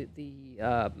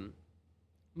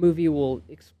movie will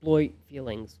exploit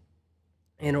feelings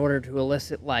in order to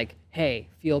elicit like, hey,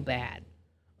 feel bad.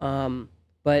 Um,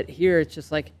 but here it's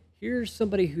just like here's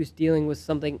somebody who's dealing with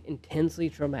something intensely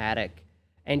traumatic,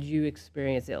 and you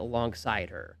experience it alongside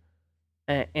her,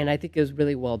 and I think it was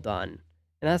really well done.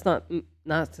 And that's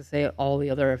not to say all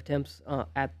the other attempts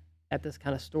at this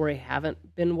kind of story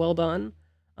haven't been well done.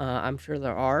 I'm sure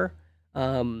there are.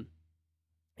 Um,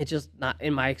 it's just not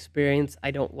in my experience. I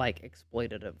don't like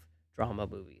exploitative drama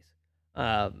movies.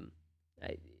 Um,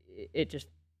 I, it just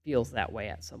feels that way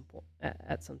at some point,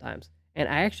 at sometimes. And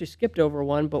I actually skipped over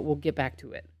one, but we'll get back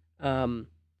to it um,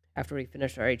 after we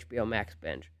finish our HBO Max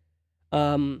binge.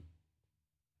 Um,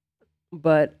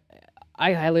 but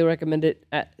I highly recommend it.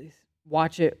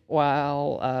 Watch it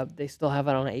while they still have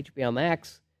it on HBO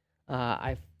Max.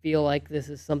 I feel like this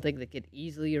is something that could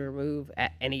easily remove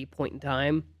at any point in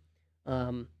time.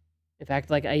 Um, in fact,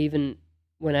 like I even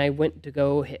when I went to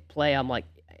go hit play, I'm like,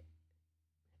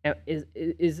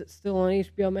 is it still on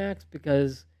HBO Max?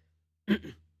 Because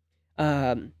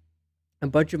um, a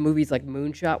bunch of movies like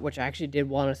Moonshot, which I actually did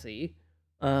want to see,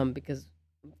 because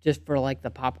just for like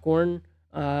the popcorn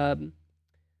um,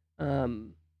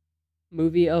 um,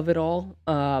 movie of it all,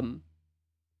 that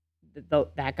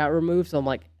got removed. So I'm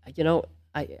like,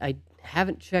 I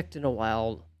haven't checked in a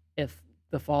while if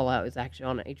the Fallout is actually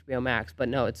on HBO Max, but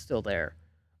no, it's still there.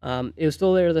 It was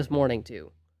still there this morning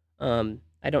too.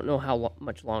 I don't know how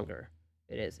much longer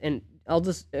it is, and I'll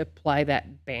just apply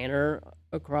that banner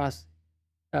across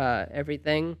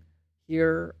everything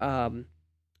here.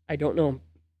 I don't know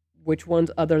which ones,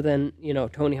 other than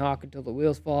Tony Hawk Until the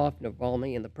Wheels Fall Off,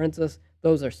 Navalny, and the Princess.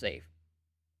 Those are safe.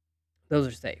 Those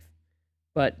are safe.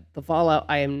 But the Fallout,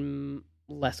 I am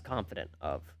less confident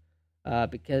of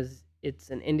because it's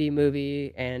an indie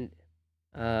movie, and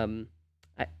um,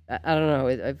 I don't know.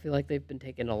 I feel like they've been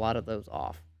taking a lot of those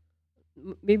off.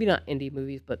 Maybe not indie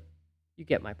movies, but you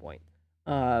get my point.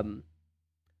 Um,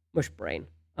 Mush brain.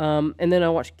 And then I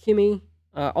watched Kimmy,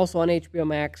 also on HBO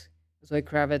Max. Zoe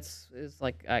Kravitz is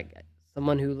like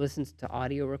someone who listens to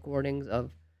audio recordings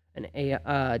of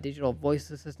a digital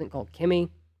voice assistant called Kimmy,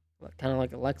 kind of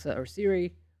like Alexa or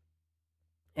Siri,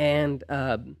 and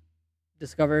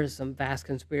discovers some vast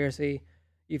conspiracy.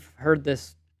 You've heard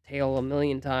this tale a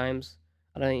million times.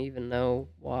 I don't even know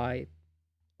why.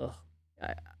 Ugh.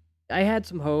 I, I had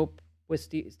some hope with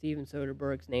Steven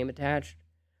Soderbergh's name attached,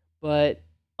 but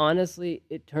honestly,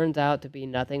 it turns out to be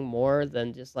nothing more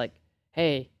than just like,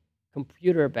 hey,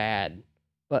 computer bad,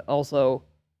 but also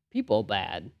people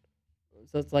bad.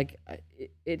 So it's like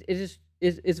it just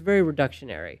is it's very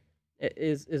reductionary.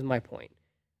 Is my point.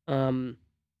 Um,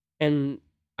 and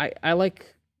I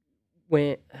like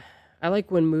when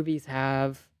movies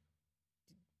have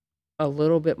a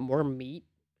little bit more meat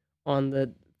on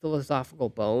the philosophical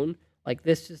bone. Like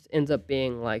this just ends up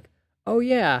being like, oh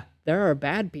yeah, there are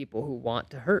bad people who want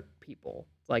to hurt people.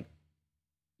 It's like,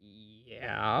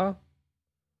 yeah.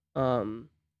 Um,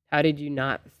 how did you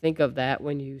not think of that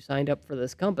when you signed up for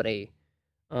this company?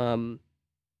 Um,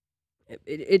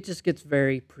 it just gets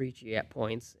very preachy at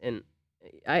points, and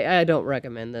I don't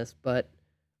recommend this, but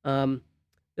um,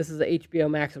 this is a HBO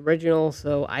Max original,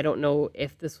 so I don't know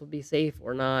if this will be safe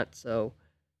or not. So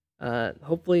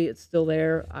hopefully it's still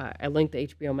there. I linked the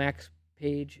HBO Max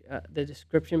page, the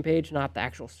description page, not the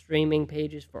actual streaming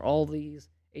pages for all these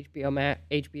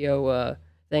HBO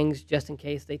things, just in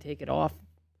case they take it off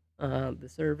the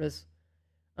service.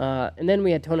 And then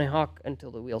we had Tony Hawk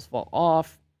Until the Wheels Fall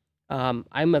Off.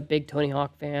 I'm a big Tony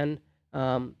Hawk fan.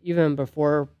 Even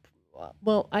before,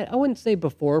 well, I wouldn't say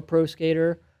before Pro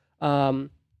Skater. Um,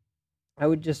 I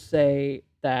would just say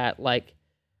that like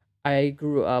I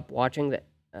grew up watching the.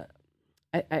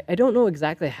 I don't know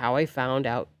exactly how I found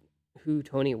out who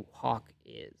Tony Hawk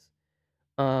is.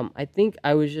 I think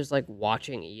I was just like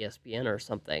watching ESPN or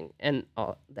something, and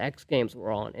the X Games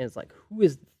were on, and it's like, who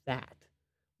is that?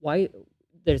 Why?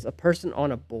 There's a person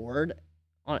on a board,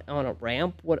 on a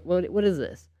ramp. What is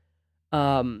this?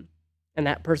 Um, and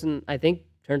that person I think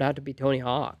turned out to be Tony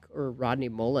Hawk or Rodney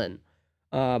Mullen.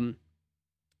 Um,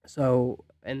 so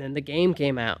and then the game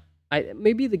came out. I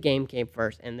maybe the game came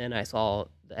first, and then I saw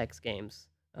the X Games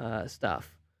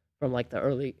stuff from like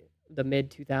the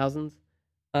mid 2000s.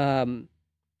 Um,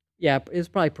 yeah, it was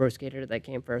probably Pro Skater that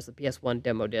came first, the PS1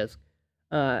 demo disc.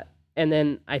 Uh, and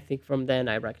then I think from then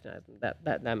I recognized them.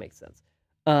 That makes sense.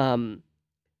 Um,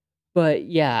 but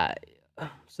yeah,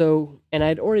 so and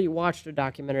I'd already watched a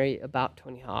documentary about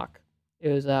Tony Hawk. It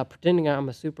was pretending I'm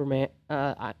a Superman.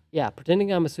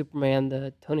 Pretending I'm a Superman.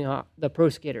 The Tony Hawk, the Pro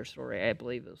Skater story, I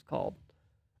believe it was called.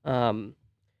 Um,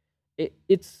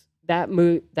 it's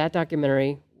that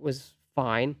documentary was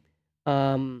fine,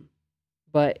 um,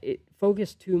 but it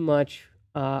focused too much,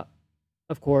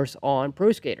 of course, on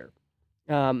Pro Skater.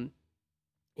 Um,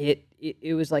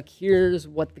 it was like here's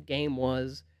what the game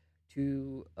was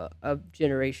to a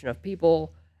generation of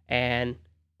people, and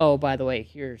oh by the way,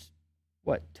 here's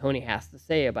what Tony has to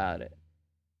say about it.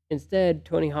 Instead,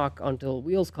 Tony Hawk Until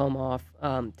Wheels Come Off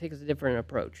takes a different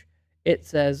approach. It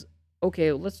says,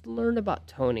 okay, let's learn about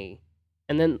Tony,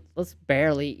 and then let's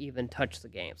barely even touch the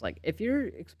games. Like if you're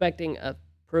expecting a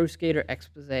Pro Skater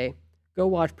expose, go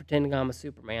watch Pretending I'm a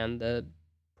Superman, the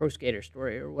Pro Skater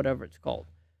story or whatever it's called.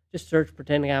 Just search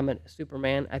Pretending I'm a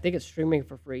Superman. I think it's streaming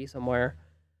for free somewhere.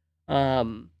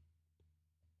 Um,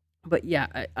 but yeah,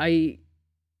 I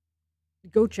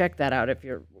go check that out if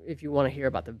you want to hear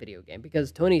about the video game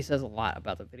because Tony says a lot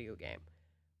about the video game.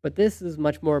 But this is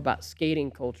much more about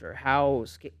skating culture, how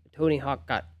Tony Hawk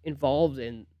got involved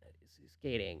in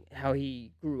skating, how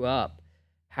he grew up,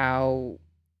 how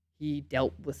he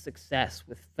dealt with success,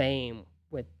 with fame,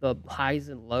 with the highs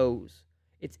and lows.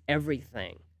 It's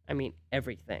everything. I mean,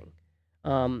 everything.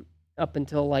 Up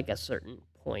until like a certain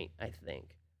point, I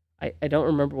think. I don't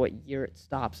remember what year it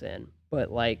stops in,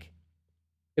 but like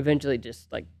eventually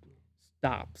just like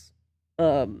stops.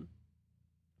 Um,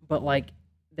 but like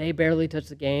they barely touch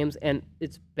the games, and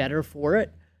it's better for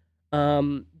it.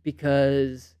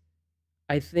 Because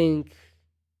I think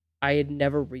I had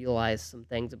never realized some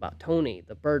things about Tony,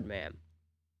 the Birdman.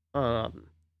 Um,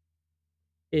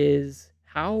 is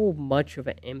how much of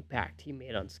an impact he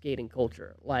made on skating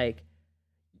culture. Like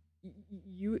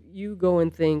you go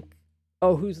and think,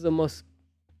 oh, who's the most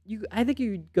you I think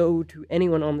you'd go to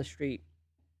anyone on the street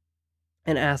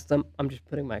and ask them, I'm just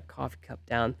putting my coffee cup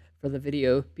down for the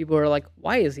video. People are like,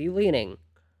 why is he leaning?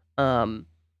 Um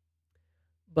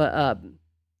but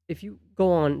if you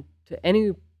go on to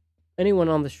anyone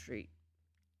on the street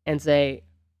and say,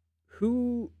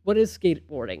 what is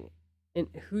skateboarding? And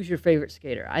who's your favorite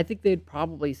skater? I think they'd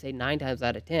probably say 9 times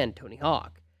out of 10 Tony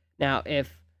Hawk. Now,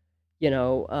 if you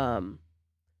know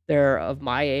they're of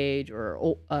my age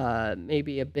or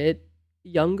maybe a bit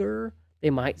younger, they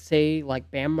might say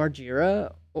like Bam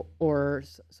Margera or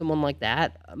someone like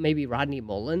that. Maybe Rodney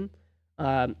Mullen,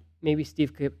 maybe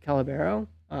Steve Calabero.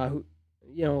 Who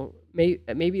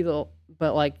maybe they'll,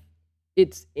 but like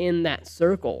it's in that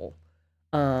circle.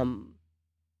 Um,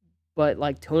 but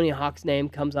like Tony Hawk's name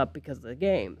comes up because of the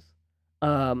games.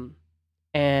 Um,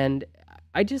 and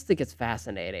I just think it's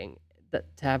fascinating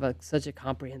that to have such a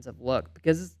comprehensive look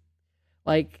because it's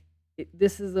like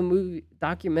this is a movie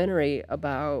documentary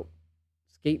about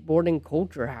skateboarding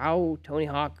culture, how Tony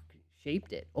Hawk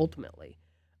shaped it ultimately,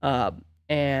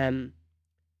 and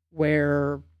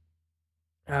where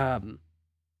um,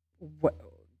 what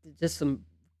just some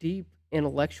deep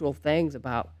intellectual things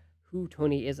about who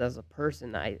Tony is as a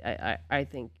person. I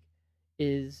think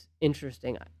is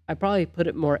interesting. I probably put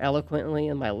it more eloquently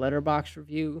in my letterbox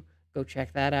review. Go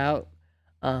check that out.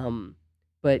 Um,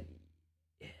 but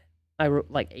I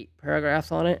wrote like 8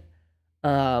 paragraphs on it.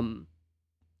 Um,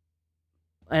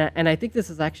 and I think this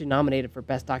is actually nominated for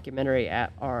best documentary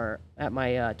at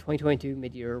my 2022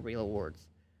 mid-year Reel Awards.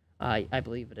 I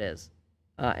believe it is,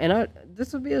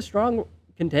 this would be a strong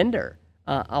contender.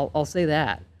 I'll say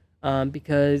that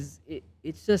because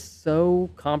it's just so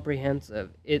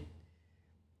comprehensive.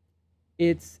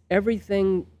 It's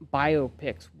everything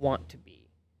biopics want to be.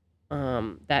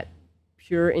 That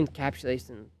pure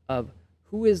encapsulation of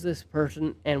who is this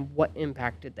person and what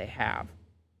impact did they have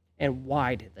and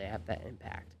why did they have that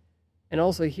impact. And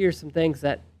also here's some things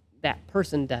that that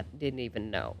person that didn't even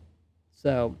know.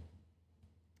 So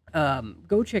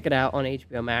go check it out on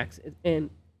HBO Max. And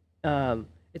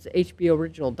it's an HBO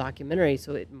original documentary,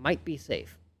 so it might be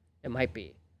safe. It might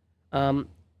be. Um,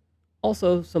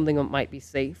 Also, something that might be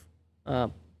safe uh,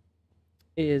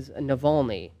 is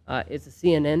Navalny. It's a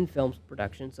CNN Films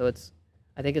production, so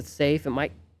I think it's safe. It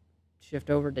might shift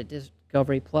over to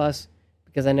Discovery Plus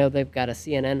because I know they've got a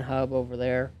CNN hub over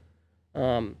there.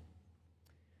 Um,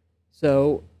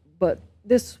 so, but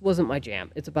this wasn't my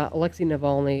jam. It's about Alexei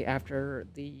Navalny after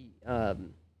the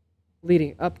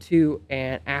leading up to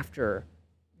and after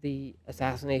the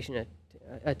assassination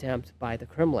attempt by the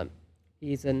Kremlin.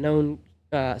 He's a known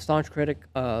staunch critic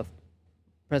of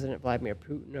President Vladimir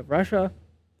Putin of Russia,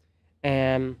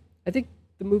 and I think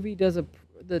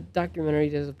the documentary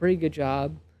does a pretty good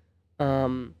job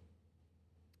um,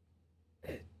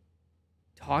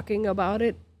 talking about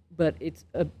it. But it's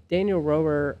Daniel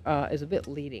Rower is a bit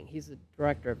leading. He's the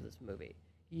director of this movie.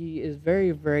 He is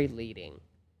very very leading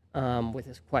with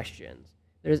his questions.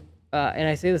 There's and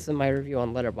I say this in my review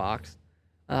on Letterboxd.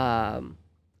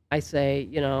 I say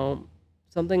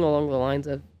something along the lines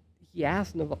of he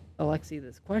asked Alexei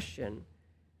this question,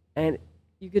 and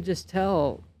you could just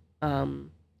tell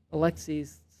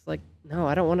Alexei's like, no,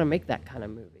 I don't want to make that kind of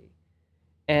movie.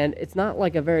 And it's not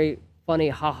like a very funny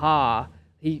haha.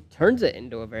 He turns it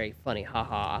into a very funny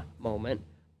haha moment,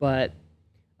 but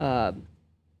um,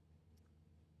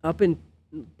 up in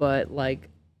but like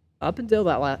up until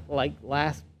that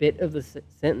last bit of the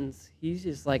sentence, he's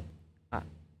just like,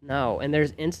 no. And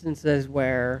there's instances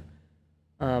where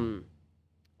um,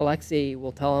 Alexei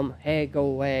will tell him, "Hey, go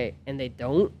away," and they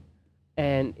don't,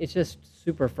 and it's just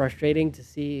super frustrating to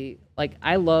see. Like,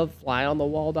 I love fly on the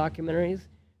wall documentaries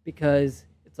because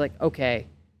it's like, okay,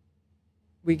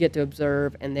 we get to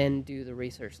observe and then do the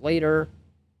research later.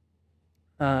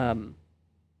 Um,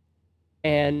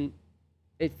 and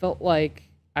it felt like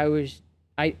I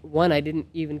didn't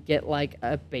even get like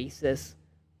a basis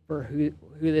for who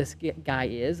this guy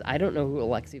is. I don't know who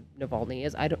Alexei Navalny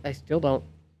is. I still don't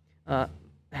uh,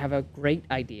 have a great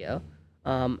idea.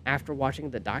 After watching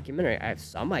the documentary, I have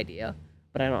some idea,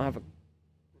 but I don't have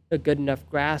a good enough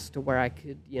grasp to where I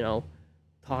could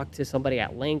talk to somebody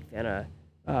at length and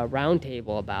a round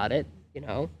table about it. You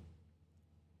know.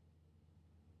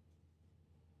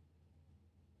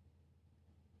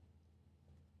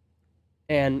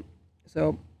 And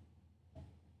so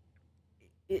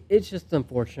it's just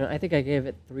unfortunate. I think I gave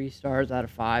it 3 stars out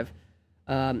of 5.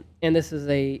 And this is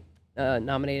a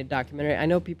nominated documentary. I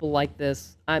know people like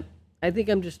this. I think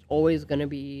I'm just always going to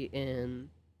be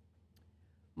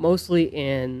mostly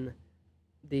in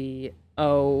the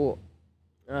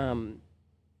um,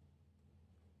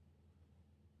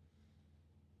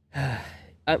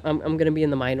 I'm going to be in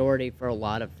the minority for a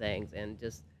lot of things, and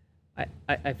just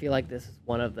I feel like this is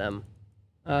one of them.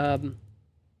 Um,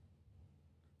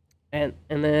 and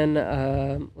then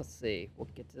let's see, we'll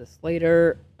get to this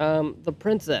later. The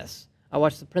Princess. I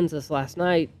watched The Princess last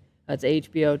night. That's an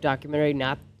HBO documentary,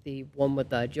 not the one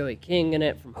with Joey King in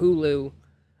it from Hulu.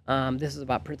 This is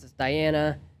about Princess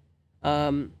Diana.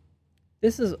 Um,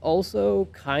 this is also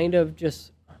kind of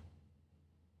just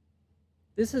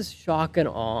this is shock and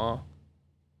awe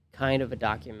kind of a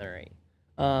documentary,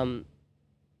 um,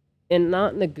 and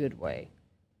not in a good way.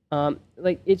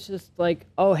 Like it's just like,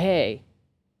 oh hey,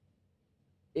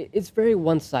 it's very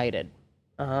one sided.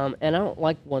 And I don't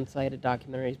like one sided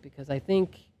documentaries because I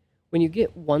think when you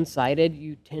get one-sided,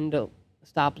 you tend to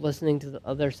stop listening to the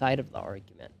other side of the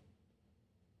argument.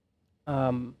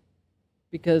 Um,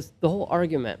 because the whole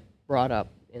argument brought up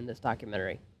in this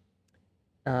documentary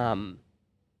um,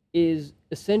 is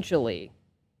essentially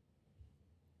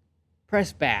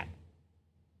press bat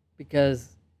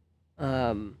because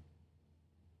um,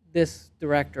 this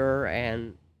director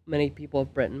and many people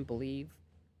of Britain believe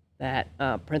that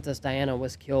Princess Diana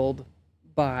was killed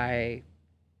by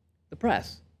the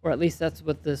press, or at least that's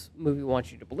what this movie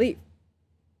wants you to believe.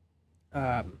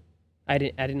 Um, I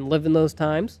didn't live in those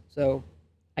times, so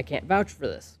I can't vouch for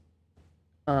this.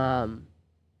 Um,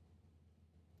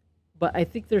 but I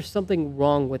think there's something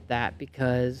wrong with that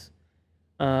because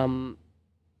um,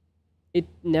 it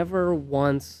never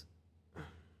once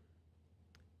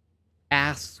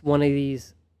asks one of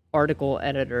these article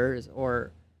editors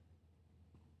or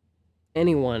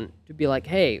anyone to be like,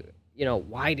 hey,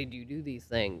 why did you do these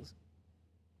things?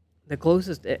 The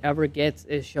closest it ever gets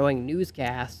is showing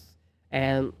newscasts,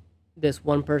 and this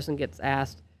one person gets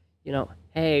asked,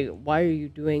 hey, why are you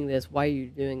doing this? Why are you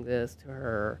doing this to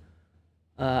her?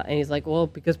 And he's like, well,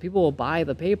 because people will buy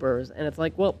the papers. And it's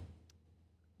like, well,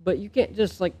 but you can't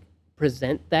just like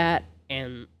present that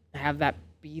and have that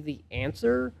be the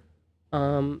answer,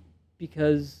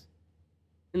 because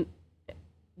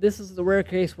this is the rare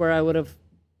case where I would have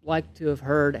liked to have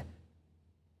heard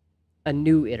a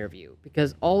new interview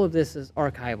because all of this is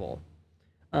archival.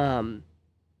 Um,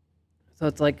 so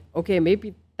it's like, okay,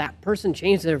 maybe that person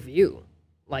changed their view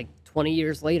like 20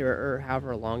 years later or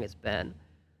however long it's been.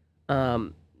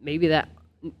 Maybe that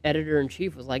editor in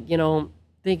chief was like,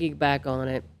 thinking back on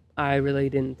it, I really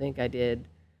didn't think I did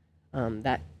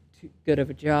that too good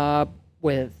of a job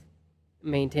with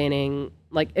maintaining.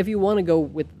 Like, if you want to go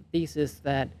with the thesis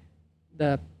that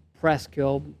the press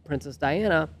killed Princess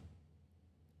Diana,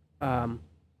 um,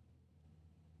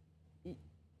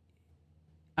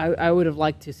 I would have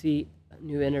liked to see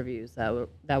new interviews that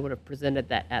would have presented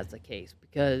that as the case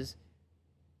because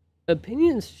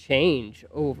opinions change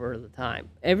over the time.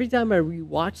 Every time I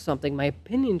rewatch something, my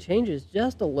opinion changes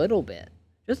just a little bit,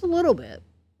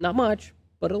 not much,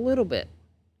 but a little bit.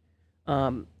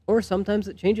 Or sometimes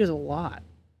it changes a lot.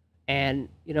 And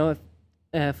if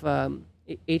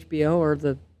HBO or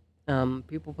the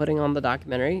people putting on the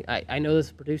documentary, I know this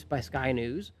is produced by Sky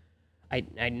News.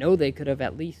 I know they could have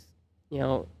at least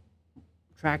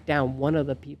tracked down one of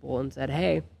the people and said,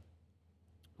 hey,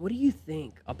 what do you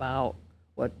think about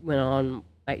what went on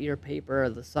at your paper,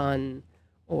 The Sun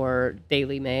or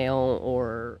Daily Mail,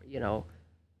 or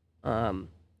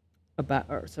about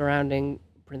or surrounding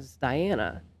Princess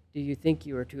Diana? Do you think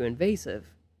you were too invasive?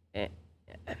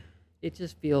 It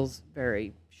just feels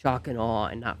very shock and awe,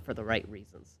 and not for the right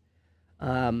reasons.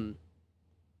 Um,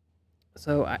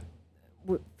 so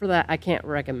for that, I can't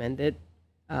recommend it.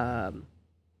 Um,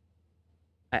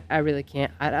 I really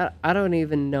can't. I don't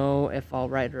even know if I'll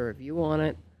write a review on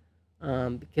it,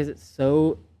 because it's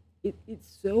so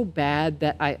bad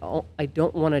that I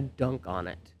don't want to dunk on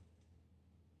it.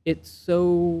 It's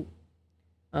so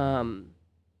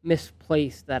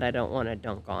misplaced that I don't want to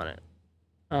dunk on it.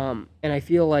 And I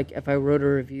feel like if I wrote a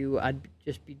review, I'd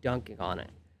just be dunking on it.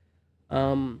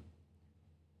 Um,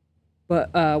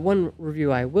 but one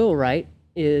review I will write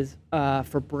is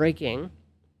for Breaking.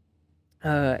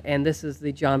 And this is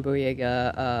the John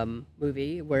Boyega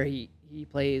movie where he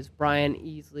plays Brian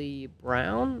Easley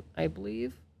Brown, I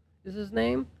believe is his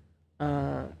name.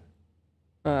 Uh,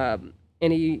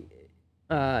 and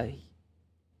uh,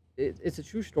 it's a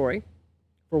true story,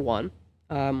 for one.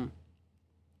 And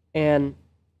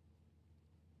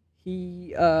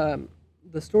the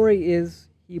story is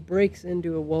he breaks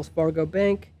into a Wells Fargo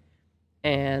bank,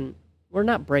 and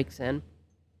not breaks in,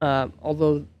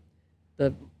 although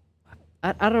the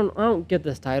I don't get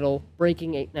this title,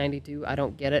 Breaking 892. I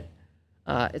don't get it.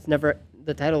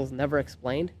 The title is never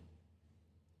explained.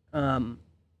 Um,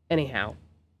 anyhow,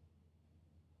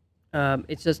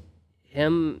 it's just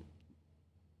him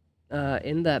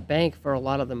in that bank for a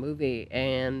lot of the movie,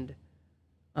 and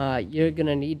you're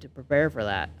gonna need to prepare for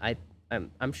that.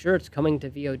 I'm sure it's coming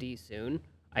to VOD soon.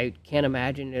 I can't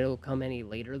imagine it'll come any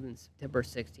later than September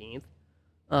 16th,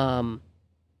 um,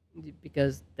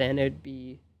 because then it'd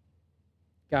be,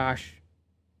 gosh,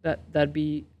 that'd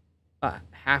be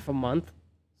half a month.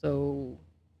 So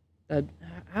that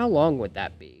how long would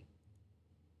that be?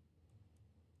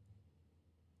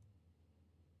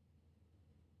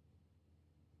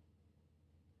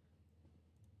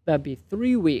 That'd be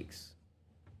 3 weeks.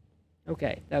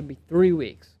 Okay, that'd be 3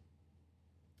 weeks.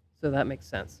 So that makes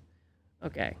sense.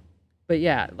 Okay, but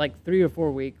yeah, like 3 or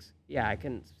 4 weeks. Yeah, I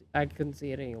couldn't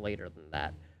see it any later than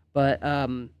that. But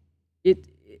it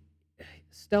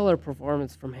stellar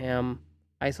performance from him.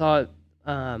 I saw it.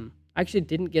 I actually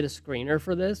didn't get a screener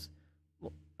for this,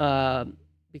 um,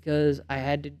 because I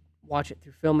had to watch it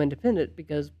through Film Independent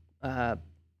because uh,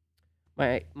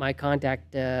 my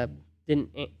contact didn't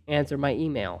answer my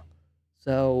email.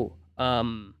 So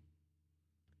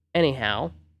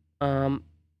anyhow, um,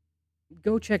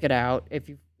 go check it out if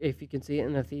you can see it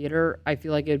in the theater. I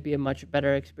feel like it'd be a much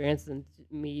better experience than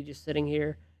me just sitting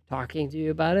here talking to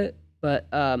you about it. But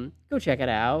go check it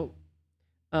out.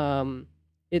 Um,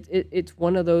 it's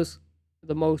one of those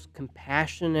the most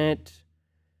compassionate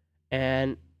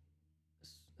and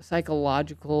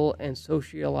psychological and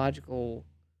sociological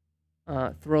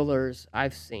thrillers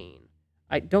I've seen.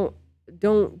 I don't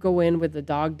go in with the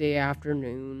Dog Day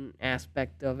Afternoon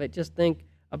aspect of it. Just think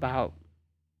about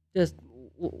just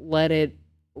let it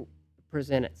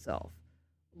present itself.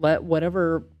 Let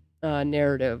whatever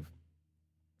narrative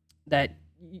that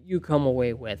you come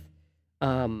away with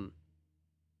um,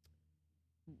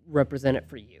 represent it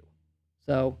for you.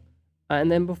 So,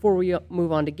 and then before we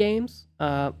move on to games,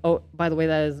 oh, by the way,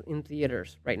 that is in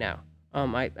theaters right now.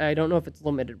 I don't know if it's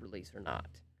limited release or not.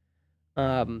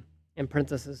 And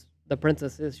the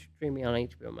Princess is streaming on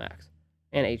HBO Max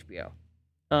and HBO.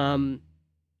 Um,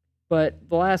 but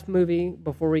the last movie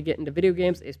before we get into video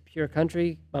games is Pure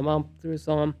Country. My mom threw us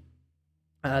on.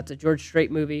 It's a George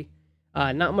Strait movie.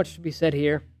 Not much to be said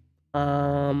here.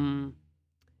 Um,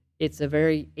 it's a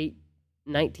very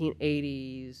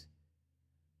 1980s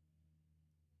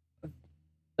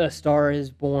A Star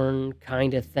is Born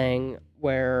kind of thing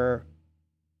where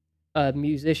a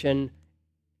musician,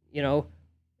 you know,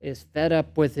 is fed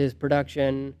up with his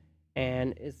production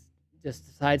and is just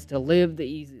decides to live the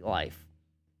easy life.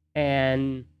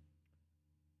 And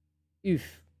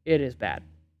oof, it is bad.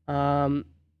 Um,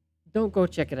 don't go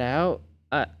check it out.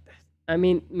 I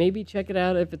mean, maybe check it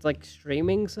out if it's like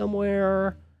streaming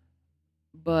somewhere,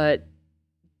 but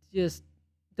just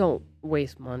don't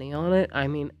waste money on it. I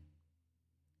mean,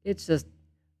 it's just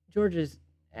George's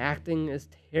acting is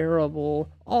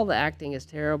terrible. All the acting is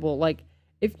terrible. Like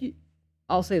if you,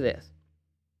 I'll say this: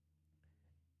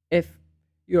 if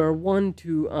you're one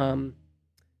to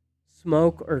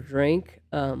smoke or drink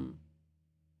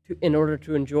in order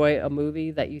to enjoy a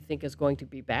movie that you think is going to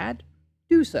be bad,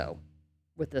 do so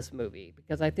with this movie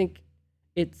because I think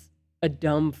it's a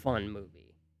dumb fun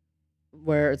movie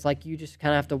where it's like you just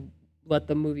kind of have to let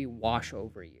the movie wash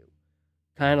over you,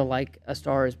 kind of like A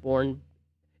Star Is Born.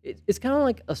 It's kind of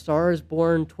like A Star Is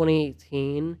Born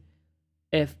 2018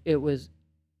 if it was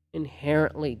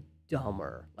inherently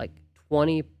dumber, like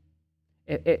 20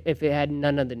 if it had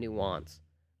none of the nuance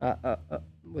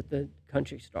with the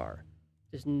country star,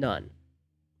 just none.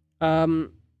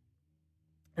 Um,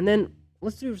 and then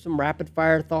let's do some rapid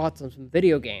fire thoughts on some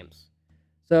video games.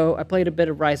 So I played a bit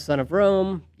of Rise Son of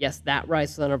Rome. Yes, that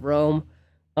Rise Son of Rome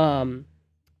um,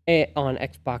 on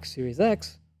Xbox Series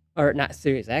X, or not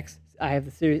Series X. I have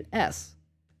the Series S.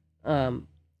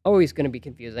 Always going to be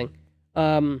confusing.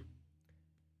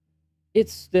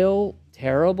 It's still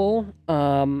terrible.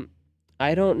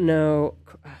 I don't know.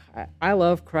 I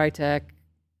love Crytek,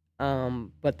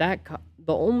 but the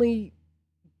only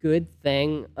good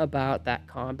thing about that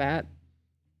combat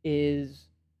is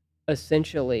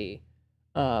essentially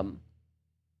when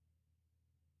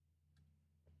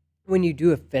you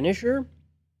do a finisher,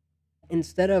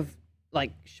 instead of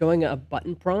like showing a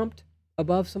button prompt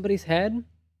above somebody's head,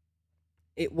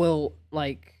 it will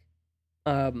like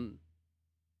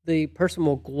the person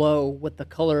will glow with the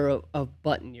color of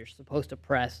button you're supposed to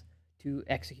press to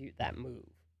execute that move,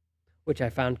 which I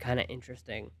found kind of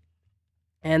interesting.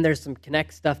 And there's some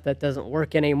Kinect stuff that doesn't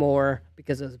work anymore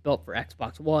because it was built for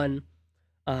Xbox One.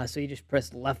 So you just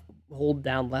press hold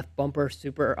down left bumper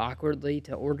super awkwardly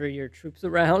to order your troops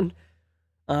around.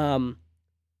 Um,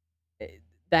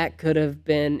 that could have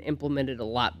been implemented a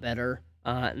lot better.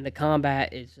 And the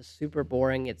combat is just super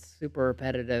boring. It's super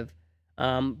repetitive.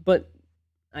 But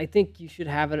I think you should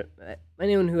have it.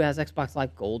 Anyone who has Xbox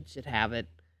Live Gold should have it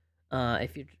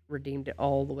if you redeemed it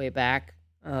all the way back.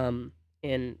 And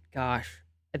gosh,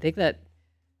 I think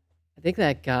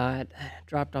that got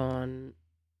dropped on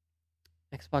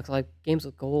Xbox Live Games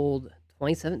with Gold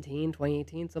 2017,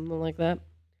 2018, something like that.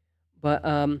 But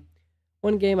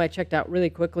one game I checked out really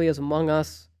quickly is Among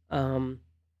Us.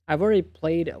 I've already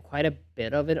played quite a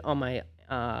bit of it on my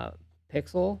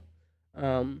Pixel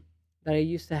that I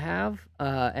used to have,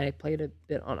 and I played a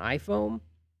bit on iPhone.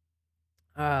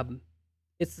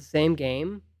 It's the same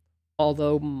game,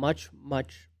 although much,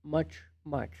 much, much,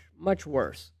 much, much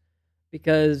worse.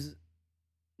 Because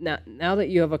now that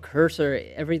you have a cursor,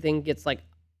 everything gets like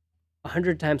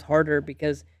 100 times harder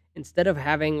because instead of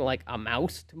having like a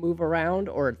mouse to move around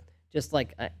or just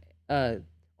like a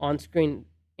on-screen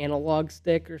analog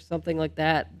stick or something like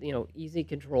that, easy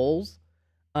controls.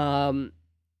 Um,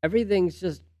 everything's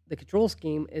just the control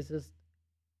scheme is just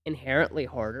inherently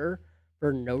harder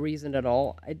for no reason at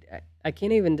all. I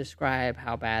can't even describe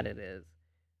how bad it is.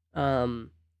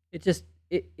 Um, it just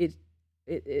it's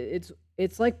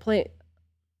like playing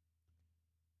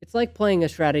a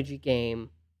strategy game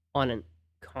on a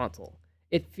console.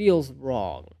 It feels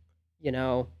wrong, you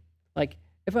know. Like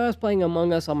if I was playing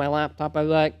Among Us on my laptop, I'd be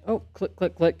like, oh, click,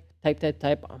 click, click, type, type,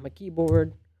 type on my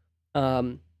keyboard.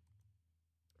 Um,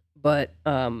 but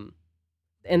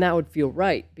and that would feel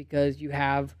right because you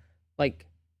have like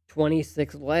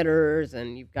 26 letters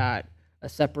and you've got a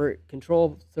separate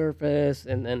control surface,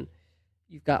 and then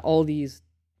you've got all these.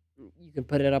 You can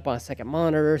put it up on a second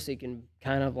monitor so you can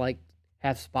kind of like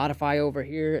have Spotify over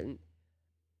here, and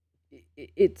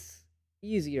it's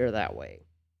easier that way.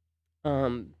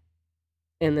 Um,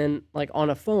 and then like on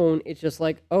a phone, it's just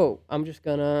like, oh, I'm just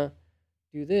gonna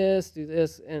do this,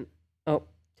 and oh,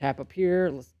 tap up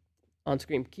here, on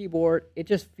screen keyboard. It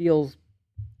just feels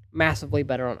massively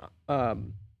better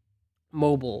on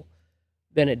mobile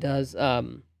than it does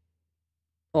on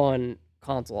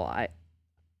console. I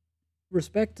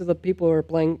respect to the people who are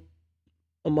playing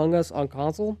Among Us on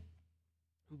console,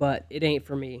 but it ain't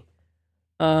for me.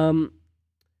 Um,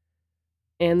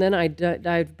 and then I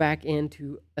dived back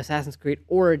into Assassin's Creed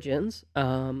Origins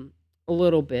a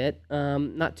little bit,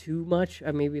 not too much.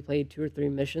 I maybe played two or three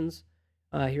missions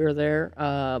here or there,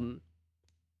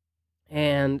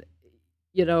 and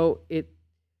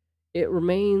it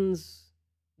remains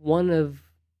one of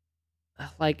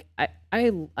like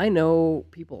I know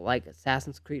people like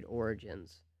Assassin's Creed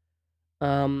Origins,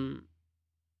 um,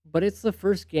 but it's the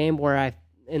first game where I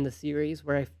in the series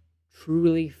where I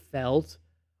truly felt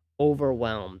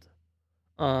overwhelmed.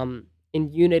 In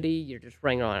Unity, you're just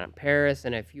running around in Paris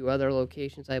and a few other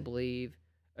locations, I believe.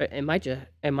 It might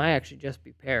actually just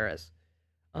be Paris.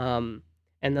 Um,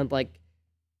 and then like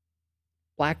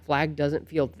Black Flag doesn't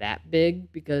feel that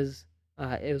big because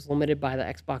it was limited by the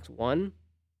Xbox One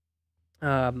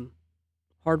um,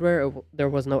 hardware. There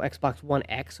was no Xbox One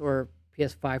X or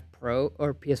PS5 Pro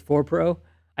or PS4 Pro.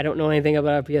 I don't know anything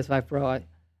about a PS5 Pro.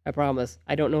 I promise.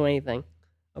 I don't know anything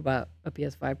about a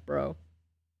PS5 Pro.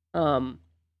 Um,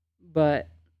 but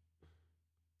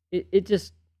it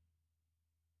just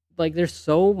like there's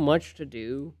so much to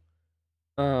do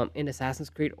in Assassin's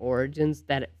Creed Origins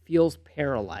that it feels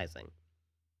paralyzing.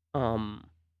 Um,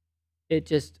 it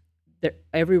just there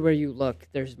everywhere you look,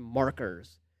 there's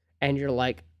markers, and you're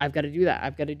like, I've got to do that.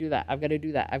 I've got to do that. I've got to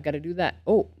do that. I've got to do that.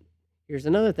 Oh, here's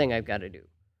another thing I've got to do.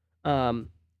 Um,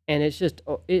 and it's just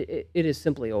it is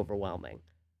simply overwhelming.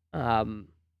 Um,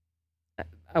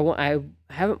 I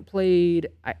haven't played.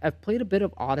 I've played a bit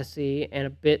of Odyssey and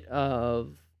a bit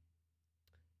of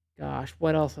gosh,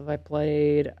 what else have I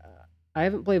played? I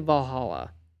haven't played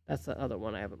Valhalla. That's the other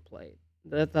one I haven't played.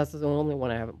 That's the only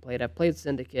one I haven't played. I've played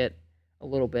Syndicate a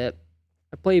little bit.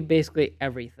 I played basically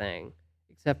everything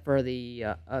except for the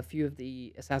a few of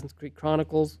the Assassin's Creed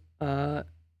Chronicles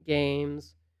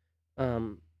games.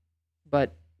 Um,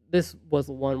 but this was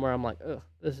the one where I'm like, ugh,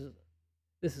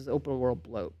 this is open world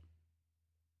bloat.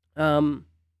 Um,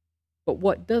 but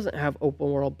what doesn't have open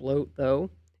world bloat though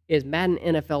is Madden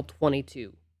NFL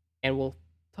 22, and we'll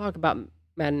talk about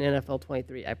Madden NFL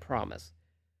 23. I promise.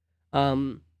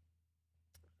 Um,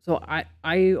 so I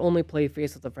only play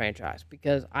Face of the franchise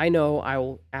because I know I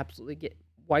will absolutely get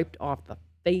wiped off the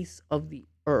face of the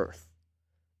earth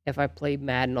if I play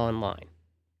Madden online.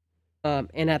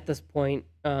 And at this point,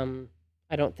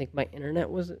 I don't think my internet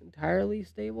was entirely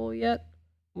stable yet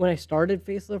when I started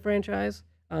Face of the franchise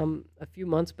a few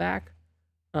months back.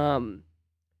 Um,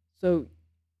 so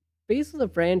Face of the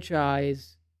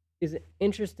franchise is an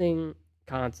interesting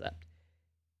concept.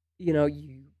 You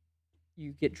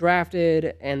get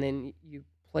drafted and then you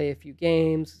play a few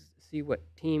games, see what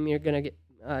team you're gonna get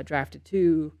drafted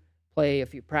to, play a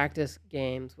few practice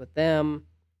games with them,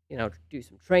 do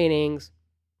some trainings,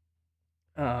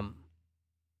 um,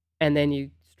 and then you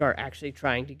start actually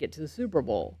trying to get to the Super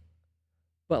Bowl.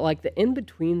 But like the in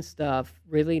between stuff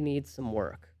really needs some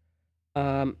work.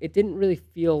 It didn't really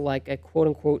feel like a quote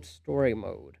unquote story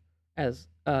mode, as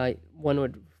one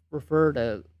would refer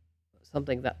to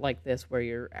something that like this, where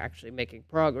you're actually making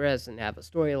progress and have a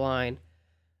storyline.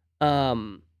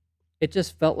 Um, it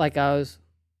just felt like I was,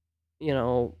 you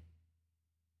know,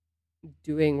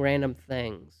 doing random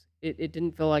things. It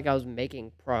didn't feel like I was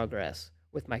making progress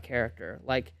with my character.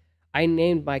 Like I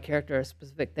named my character a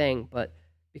specific thing, but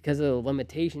because of the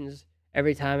limitations,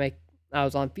 every time I I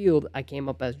was on field, I came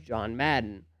up as John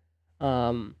Madden.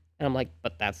 And I'm like,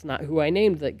 but that's not who I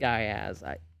named that guy as.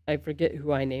 I forget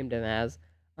who I named him as.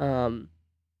 Um,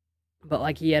 but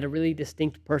like he had a really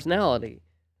distinct personality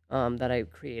that I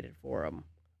created for him.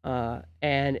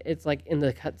 And it's like in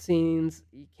the cutscenes,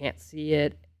 you can't see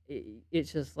it.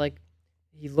 It's just like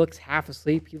he looks half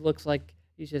asleep. He looks like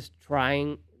he's just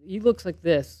trying. He looks like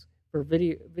this for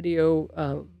video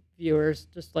viewers,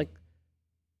 just like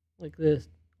this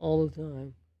all the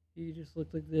time. He just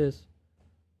looked like this.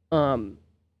 Um,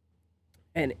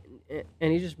 and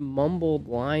and he just mumbled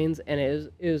lines, and it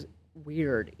was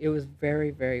weird. It was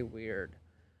very very weird.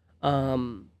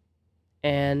 Um,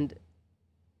 and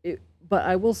but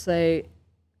I will say,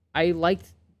 I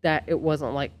liked that it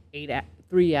wasn't like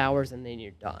 3 hours and then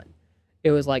you're done.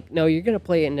 It was like, no, you're gonna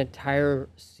play an entire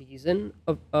season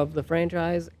of the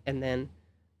franchise and then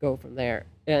go from there.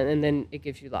 And then it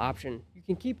gives you the option. You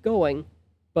can keep going,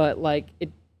 but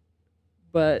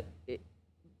but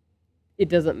it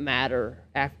doesn't matter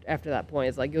after that point.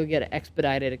 It's like you'll get an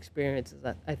expedited experience. Is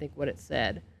that I think what it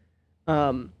said.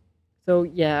 Um, so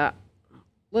yeah,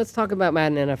 let's talk about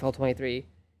Madden NFL 23.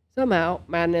 Somehow,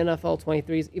 Madden NFL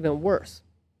 23 is even worse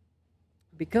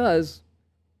because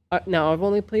now I've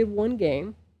only played one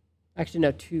game. Actually,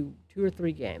 no, two or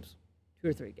three games, 2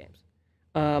 or 3 games,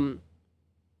 um,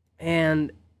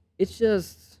 and it's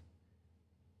just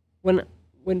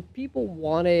when people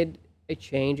wanted a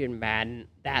change in Madden,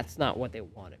 that's not what they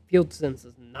wanted. Field sense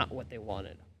is not what they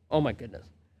wanted. Oh my goodness.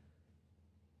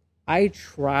 I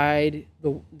tried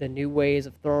the new ways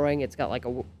of throwing. It's got like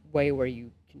a way where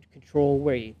you can control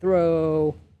where you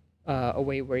throw, a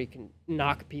way where you can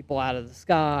knock people out of the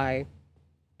sky,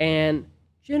 and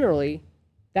generally,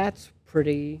 that's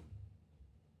pretty.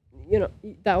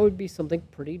 That would be something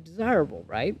pretty desirable,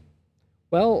 right?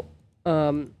 Well,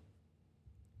 um,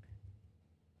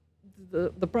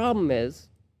 the problem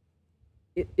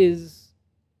it is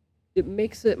it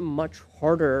makes it much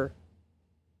harder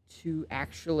to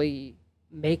actually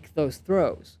make those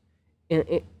throws, and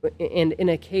in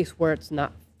a case where it's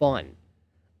not fun.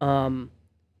 Um,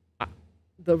 I-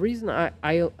 the reason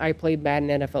I played Madden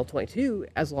NFL 22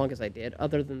 as long as I did,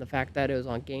 other than the fact that it was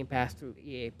on Game Pass through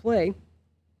EA Play,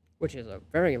 which is a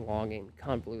very long and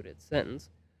convoluted sentence,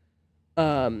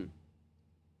 um,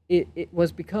 it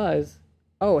was because,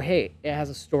 oh, hey, it has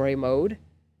a story mode,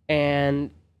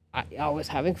 and I was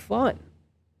having fun.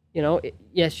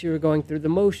 Yes, you were going through the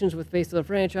motions with Face of the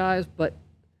Franchise, but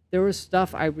there was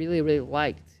stuff I really, really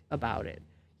liked about it.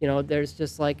 There's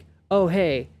just like, oh,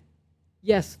 hey,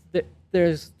 yes,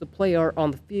 there's the play art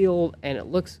on the field, and it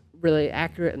looks really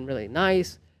accurate and really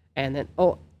nice. And then,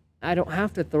 oh, I don't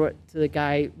have to throw it to the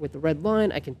guy with the red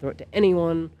line. I can throw it to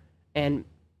anyone. And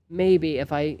maybe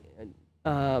if I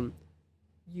um,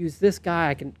 use this guy,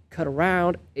 I can cut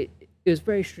around. It was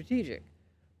very strategic.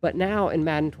 But now in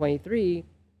Madden 23,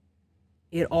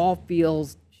 it all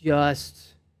feels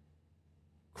just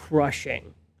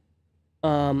crushing.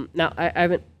 Now I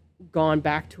haven't gone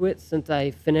back to it since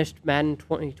I finished Madden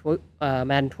 22,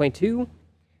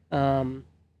 and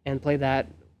played that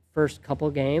first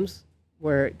couple games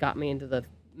where it got me into the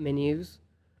menus.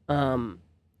 Um,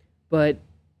 but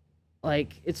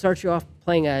like it starts you off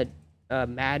playing a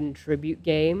Madden tribute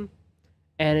game,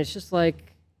 and it's just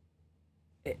like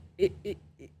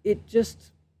it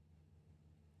just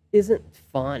isn't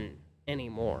fun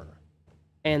anymore,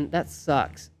 and that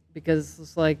sucks because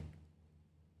it's like,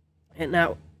 and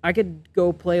now I could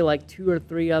go play like 2 or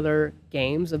 3 other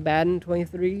games of Madden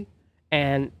 23,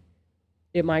 and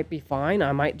it might be fine.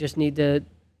 I might just need to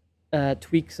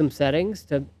tweak some settings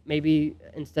to maybe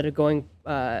instead of going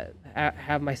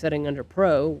have my setting under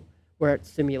Pro where it's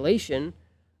simulation,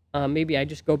 maybe I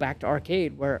just go back to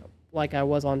arcade where like I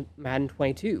was on Madden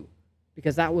 22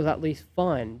 because that was at least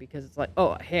fun because it's like,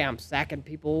 oh, hey, I'm sacking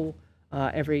people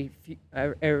every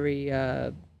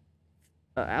at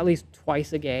least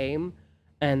twice a game,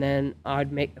 and then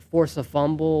I'd force a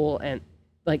fumble, and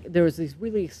like there was these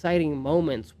really exciting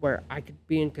moments where I could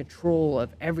be in control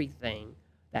of everything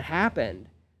that happened,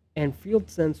 and field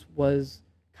sense was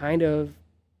kind of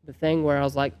the thing where I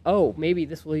was like, oh, maybe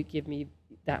this will give me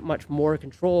that much more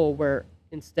control. Where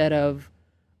instead of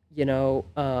you know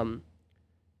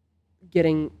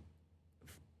getting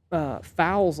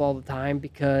fouls all the time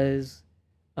because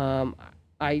um,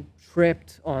 I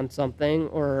tripped on something,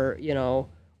 or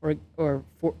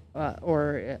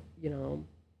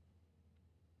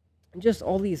just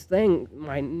all these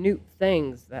minute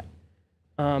things that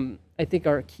I think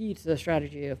are key to the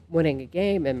strategy of winning a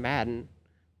game in Madden.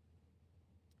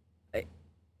 It,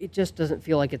 it just doesn't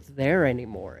feel like it's there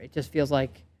anymore. It just feels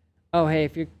like oh hey,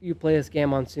 if you play this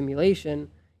game on simulation,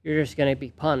 you're just gonna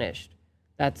be punished.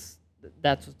 That's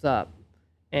that's what's up.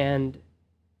 And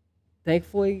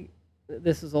thankfully,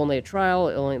 this is only a trial.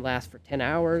 It only lasts for 10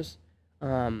 hours.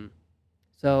 Um,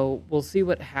 so we'll see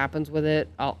what happens with it.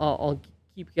 I'll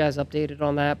keep you guys updated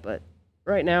on that. But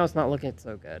right now, it's not looking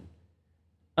so good.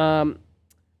 Um,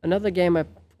 Another game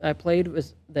I played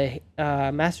was the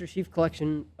Master Chief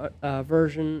Collection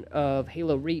version of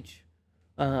Halo Reach.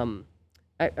 Um,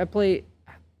 I play.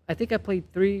 I think I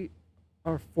played 3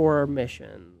 or 4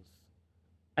 missions.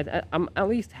 I'm at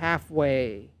least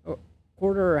halfway, or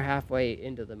quarter or halfway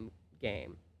into the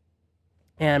game,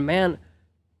 and man,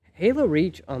 Halo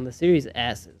Reach on the Series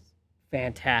S is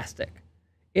fantastic.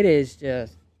 It is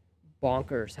just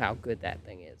bonkers how good that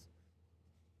thing is.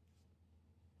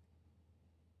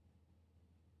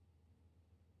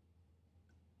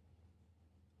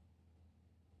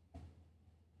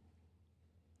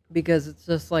 Because it's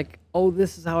just like, oh,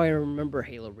 this is how I remember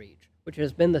Halo Reach, which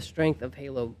has been the strength of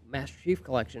Halo Master Chief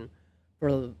Collection for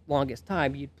the longest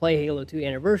time. You'd play Halo 2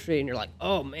 Anniversary and you're like,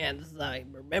 oh man, this is how I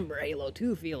remember Halo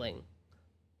 2 feeling.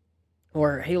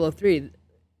 Or Halo 3,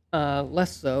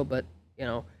 less so, but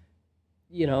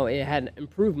it had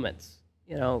improvements,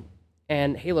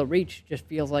 and Halo Reach just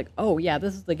feels like, oh yeah,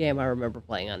 this is the game I remember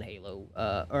playing on Halo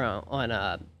or on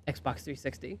Xbox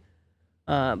 360.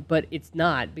 But it's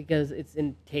not because it's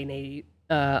in 1080.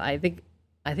 I think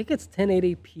it's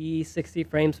 1080p 60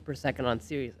 frames per second on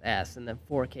Series S, and then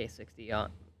 4K 60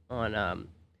 on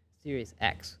Series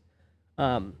X.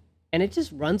 And it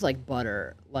just runs like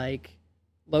butter. Like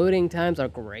loading times are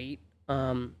great,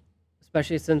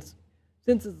 especially since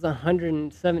it's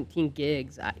 117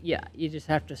 gigs. Yeah, you just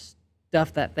have to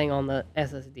stuff that thing on the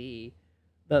SSD,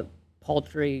 the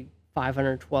paltry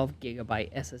 512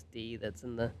 gigabyte SSD that's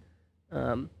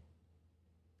um,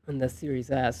 in the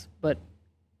Series S. But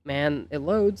man, it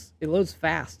loads. It loads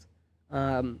fast.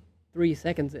 3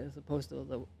 seconds as opposed to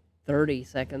the 30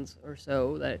 seconds or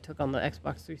so that it took on the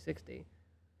Xbox 360,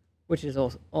 which is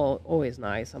also always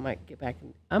nice. I might get back.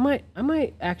 I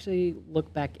might actually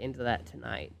look back into that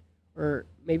tonight, or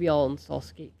maybe I'll install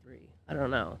Skate 3. I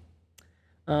don't know.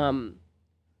 Um,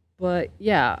 but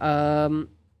yeah,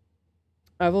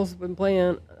 I've also been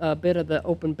playing a bit of the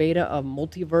open beta of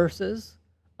Multiverses.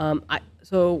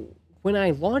 So when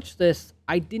I launched this,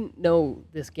 I didn't know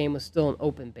this game was still an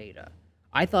open beta.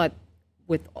 I thought,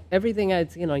 with everything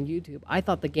I'd seen on YouTube, I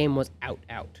thought the game was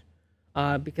out.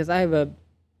 Because I have a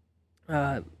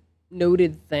uh,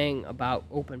 noted thing about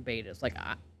open betas. Like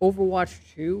Overwatch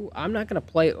 2, I'm not gonna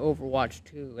play Overwatch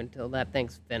 2 until that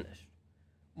thing's finished.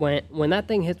 When that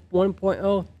thing hits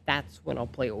 1.0, that's when I'll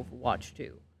play Overwatch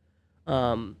 2.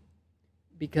 Um,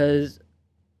 because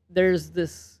there's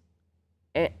this,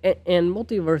 and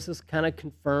Multiverses kind of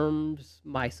confirms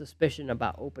my suspicion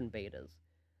about open betas.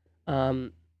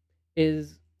 Um,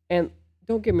 is and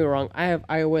don't get me wrong, I have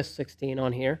iOS 16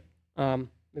 on here.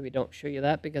 Maybe don't show you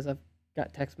that because I've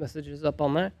got text messages up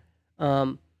on that.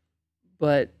 Um,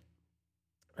 but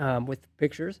with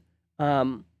pictures,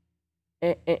 um,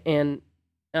 and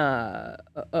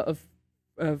of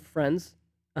friends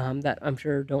that I'm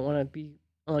sure don't want to be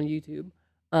on YouTube.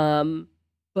 Um,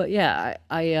 but yeah,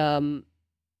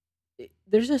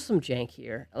 there's just some jank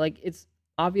here. Like it's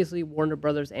obviously Warner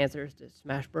Brothers answers to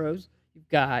Smash Bros. You've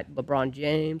got LeBron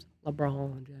James.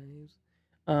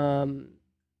 Um,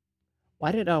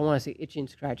 why did I want to say Itchy and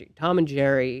Scratchy? Tom and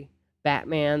Jerry,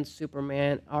 Batman,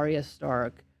 Superman, Arya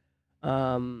Stark,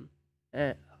 um,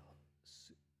 eh,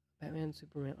 Batman,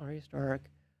 Superman, Arya Stark,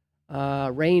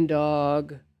 Rain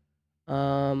Dog,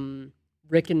 um,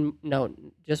 Rick and no,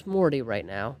 just Morty right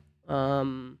now.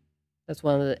 That's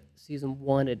one of the season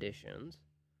 1 editions.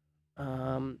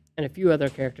 And a few other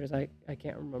characters I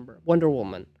can't remember. Wonder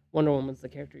Woman. Wonder Woman's the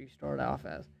character you start off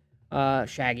as.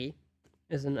 Shaggy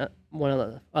is one of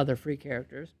the other free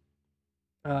characters.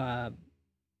 Uh,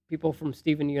 People from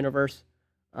Steven Universe,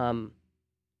 um,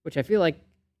 which I feel like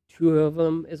 2 of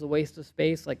them is a waste of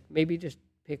space. Like maybe just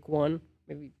pick one.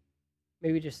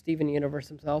 Maybe just Steven Universe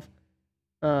himself.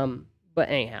 But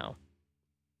anyhow,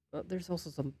 there's also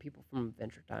some people from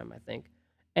Adventure Time, I think.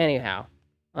 Anyhow,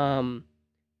 um,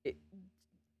 it,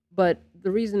 but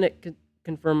the reason it could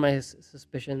confirm my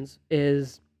suspicions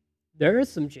is there is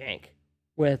some jank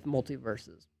with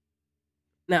Multiverses.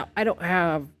 Now, I don't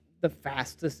have the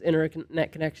fastest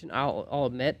internet connection, I'll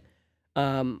admit.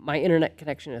 My internet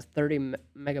connection is 30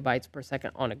 megabytes per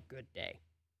second on a good day.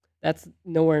 That's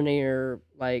nowhere near,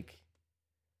 like,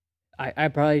 I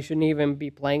probably shouldn't even be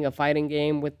playing a fighting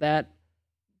game with that.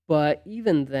 But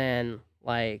even then,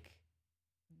 like,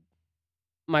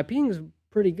 my ping's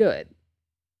pretty good.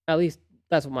 At least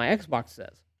That's what my Xbox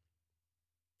says.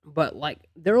 But like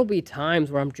there will be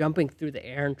times where I'm jumping through the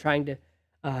air and trying to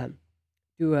um,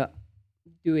 do a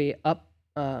do a up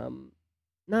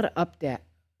not a up dash,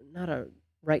 not a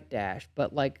right dash,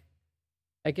 but like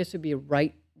I guess it'd be a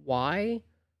right Y.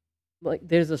 Like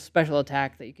there's a special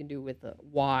attack that you can do with the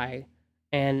Y,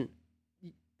 and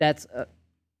that's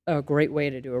a great way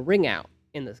to do a ring out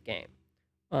in this game.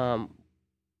 Um,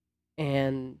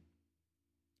 and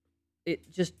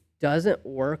it just doesn't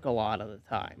work a lot of the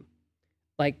time.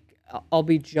 Like I'll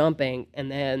be jumping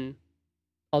and then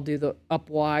I'll do the up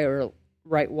Y or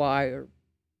right Y, or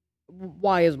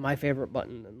Y is my favorite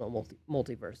button in the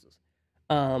multiverses.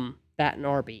 That and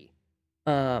RB,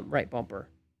 right bumper.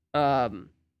 Um,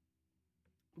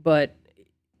 but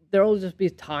there will just be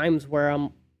times where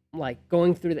I'm like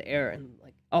going through the air and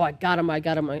like, oh, I got him,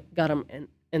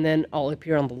 and then I'll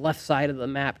appear on the left side of the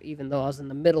map, even though I was in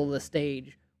the middle of the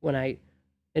stage when I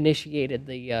initiated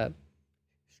the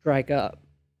strike up.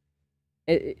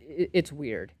 It's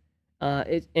weird.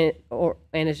 And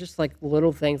it's just like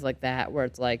little things like that where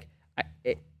it's like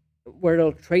where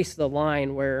it'll trace the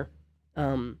line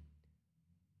um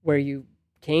where you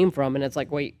came from, and it's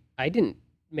like, wait, I didn't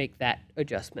make that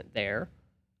adjustment there.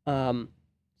 Um,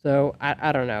 so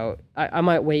I don't know. I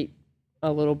might wait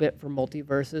a little bit for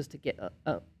multiverses to get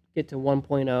to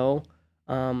 1.0,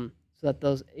 so that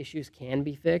those issues can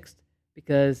be fixed.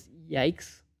 Because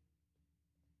yikes.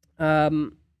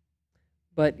 Um,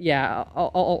 but yeah,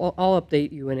 I'll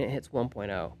update you when it hits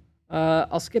 1.0.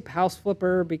 I'll skip House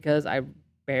Flipper because I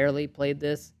barely played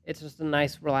this. It's just a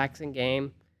nice, relaxing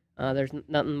game. There's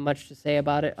nothing much to say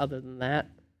about it other than that.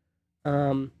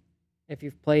 Um, if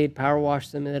you've played Power Wash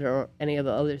Simulator or any of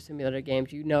the other simulator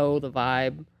games, you know the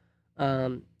vibe.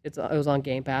 It was on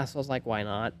Game Pass, so I was like, why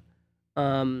not?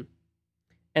 Um,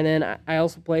 and then I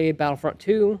also played Battlefront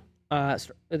 2.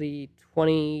 The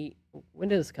 20 when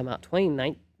did this come out?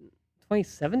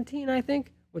 2017, I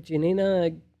think. With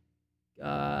Janina,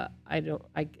 I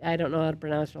don't know how to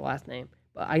pronounce her last name,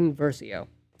 but Versio.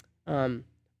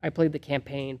 I played the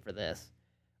campaign for this,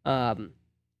 um,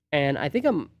 and I think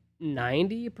I'm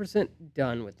 90%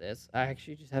 done with this. I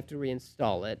actually just have to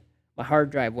reinstall it. My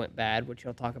hard drive went bad, which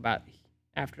I'll talk about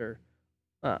after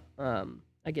I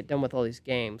get done with all these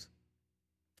games.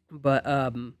 But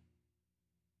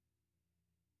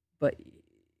but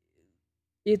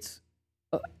it's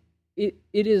uh, it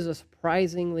is a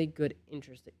surprisingly good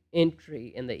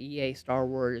entry in the EA Star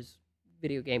Wars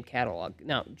video game catalog.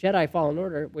 Now, Jedi Fallen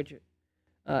Order, which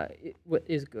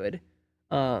is good,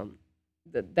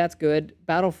 that's good.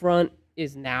 Battlefront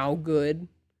is now good,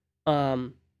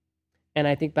 um, and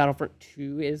I think Battlefront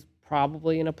 2 is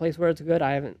probably in a place where it's good.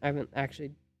 I haven't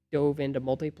actually dove into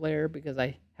multiplayer because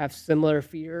I have similar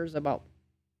fears about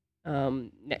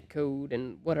netcode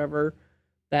and whatever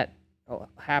that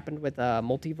happened with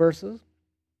multiverses.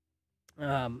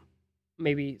 Um,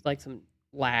 Maybe like some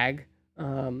lag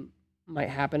might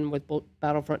happen with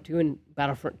Battlefront 2, and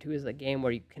Battlefront 2 is a game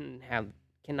where you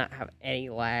cannot have any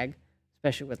lag,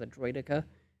 especially with a droidica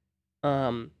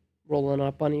rolling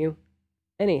up on you.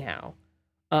 Anyhow,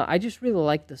 I just really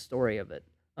like the story of it.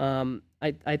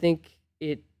 I think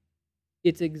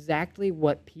it's exactly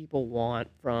what people want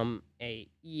from a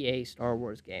EA Star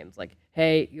Wars games. Like,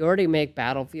 hey, you already make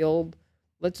Battlefield.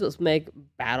 Let's just make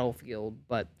Battlefield,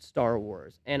 but Star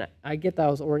Wars. And I get that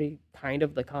was already kind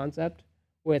of the concept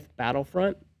with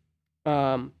Battlefront.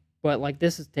 But like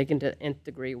this is taken to the nth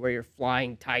degree where you're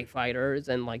flying TIE fighters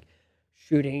and like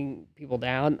shooting people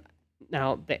down.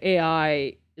 Now the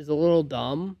AI is a little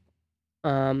dumb.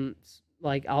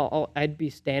 Like I'd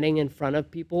be standing in front of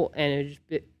people and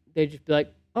they'd just be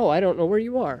like, "Oh, I don't know where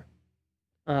you are."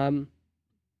 Um,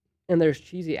 and there's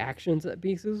cheesy actions at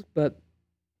pieces, but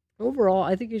overall,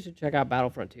 I think you should check out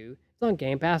Battlefront 2. It's on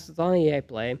Game Pass. It's on EA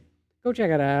Play. Go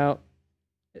check it out.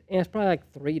 And it's probably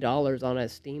like $3 on a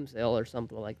Steam sale or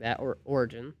something like that, or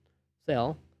Origin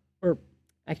sale, or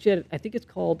actually, I think it's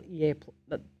called EA.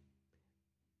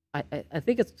 I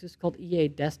think it's just called EA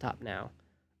Desktop now.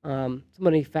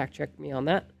 Somebody fact check me on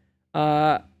that.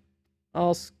 Uh,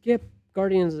 I'll skip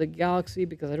Guardians of the Galaxy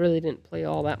because I really didn't play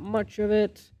all that much of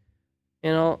it,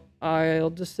 and I'll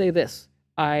just say this: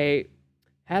 I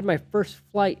had my first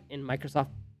flight in Microsoft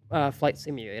Flight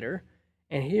Simulator,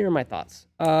 and here are my thoughts.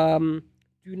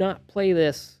 Do not play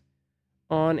this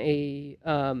on a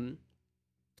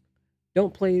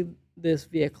don't play this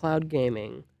via cloud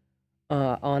gaming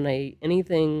on a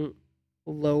anything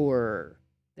lower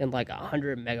than like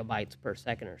 100 megabytes per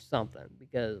second or something,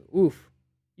 because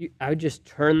I would just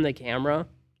turn the camera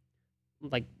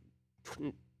like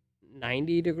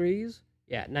 90 degrees.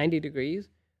 Yeah, 90 degrees.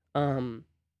 Um,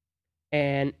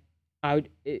 and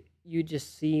you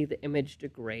just see the image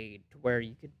degrade to where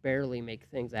you could barely make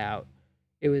things out.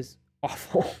 It was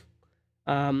awful.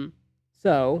 Um,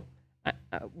 so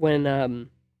when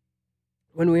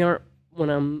we aren't when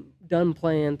I'm done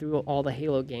playing through all the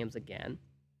Halo games again,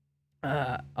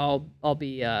 I'll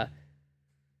be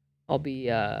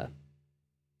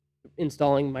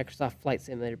installing Microsoft Flight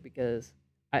Simulator because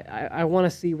I want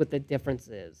to see what the difference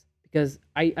is, because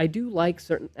I do like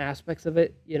certain aspects of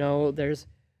it. There's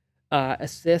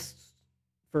assists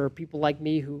for people like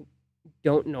me who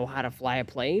don't know how to fly a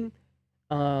plane,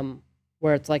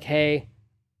 where it's like, hey,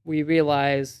 we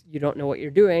realize you don't know what you're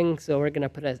doing, so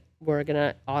we're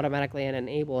gonna automatically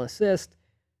enable assist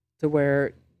to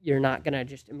where you're not gonna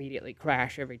just immediately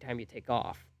crash every time you take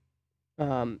off.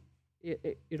 Um,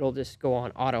 it'll just go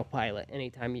on autopilot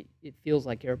anytime it feels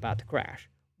like you're about to crash,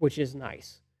 which is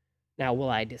nice. Now, will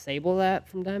I disable that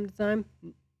from time to time?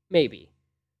 Maybe.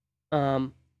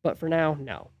 But for now,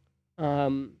 no.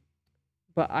 Um,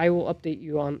 but I will update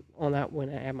you on that when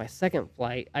I have my second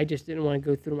flight. I just didn't want to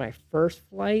go through my first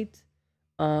flight,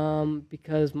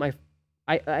 because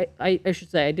I should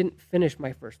say I didn't finish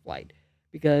my first flight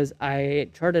because I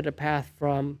charted a path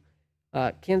from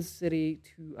Kansas City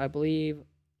to, I believe,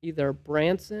 either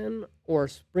Branson or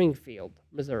Springfield,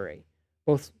 Missouri,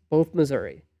 both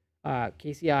Missouri,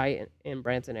 KCI and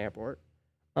Branson Airport,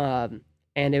 and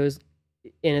it was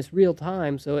in its real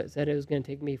time, so it said it was going to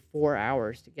take me 4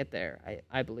 hours to get there.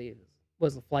 I believe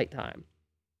was the flight time,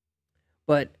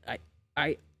 but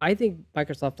I think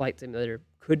Microsoft Flight Simulator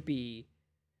could be,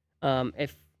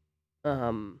 if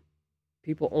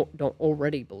people don't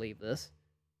already believe this,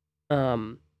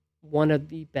 um, one of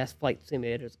the best flight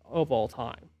simulators of all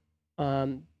time,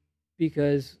 um,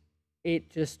 because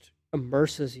it just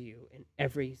immerses you in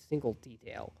every single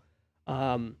detail.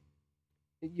 Um,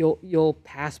 you'll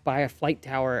pass by a flight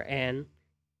tower and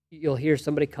you'll hear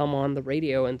somebody come on the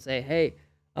radio and say, "Hey,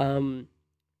 um,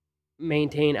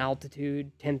 maintain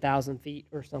altitude 10,000 feet,"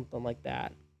 or something like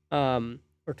that,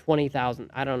 or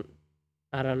 20,000. I don't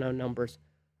know numbers,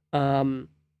 um,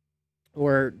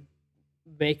 or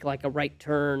make like a right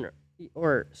turn,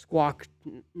 or squawk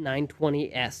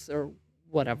 920s or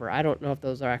whatever. I don't know if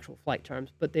those are actual flight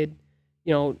terms, but they'd,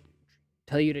 you know,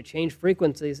 tell you to change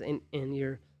frequencies, and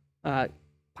your uh,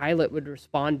 pilot would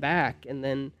respond back, and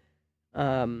then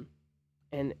um,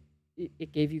 and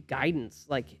it gave you guidance,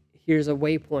 like, here's a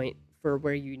waypoint for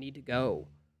where you need to go,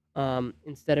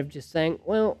 instead of just saying,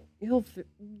 well,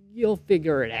 you'll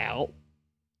figure it out.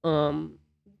 um,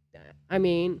 I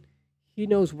mean, he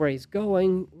knows where he's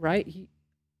going, right?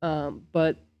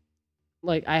 But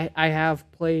like, I have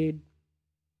played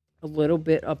a little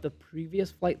bit of the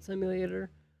previous flight simulator,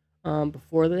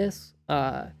 before this,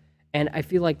 and I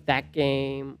feel like that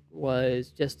game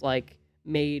was just like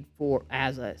made for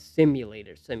as a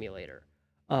simulator,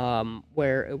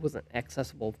 where it wasn't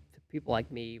accessible to people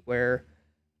like me, where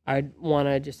I'd want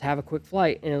to just have a quick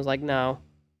flight, and it was like, no.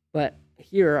 But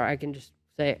here I can just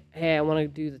say, hey, I want to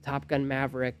do the Top Gun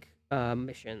Maverick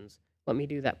missions. Let me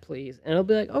do that, please. And it'll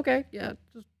be like, okay, yeah,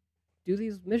 just do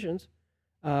these missions,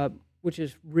 uh, which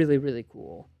is really, really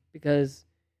cool, because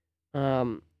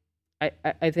um,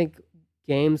 I think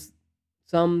games,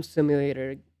 some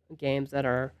simulator games that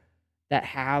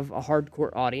have a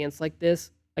hardcore audience like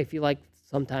this, I feel like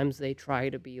sometimes they try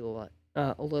to be a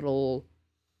little,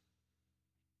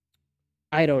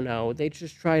 I don't know, they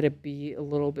just try to be a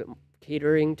little bit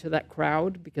catering to that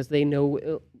crowd, because they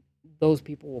know those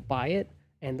people will buy it,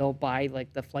 and they'll buy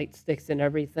like the flight sticks and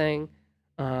everything.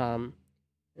 Um,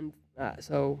 and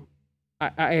so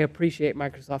I appreciate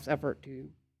Microsoft's effort to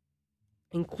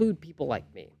include people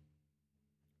like me.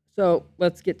 So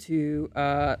let's get to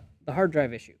the hard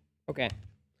drive issue. Okay,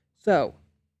 so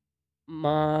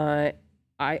my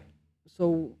I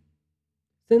so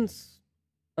since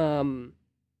um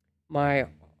my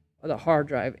the hard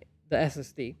drive, the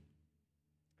SSD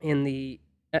in the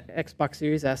Xbox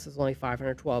Series S is only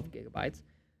 512 gigabytes.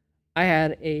 I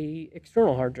had a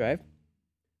external hard drive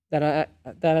that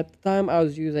at the time I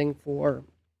was using for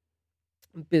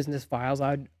business files.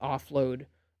 I'd offload,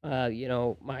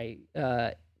 my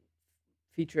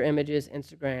feature images,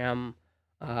 Instagram,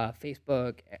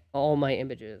 Facebook, all my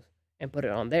images, and put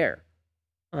it on there.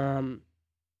 Um,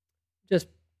 just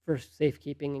for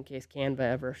safekeeping in case Canva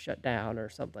ever shut down or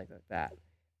something like that.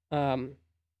 Um,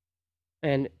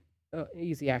 and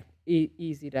easy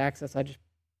to access. I just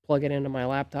plug it into my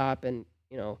laptop and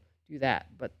do that.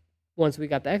 But once we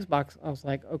got the Xbox, I was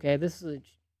like, okay, this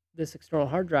external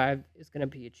hard drive is going to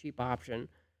be a cheap option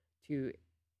to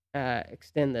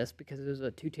extend this, because it was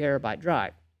a 2 terabyte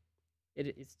drive.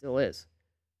 It still is.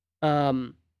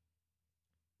 Um,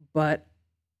 But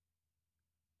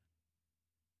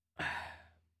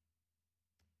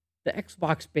the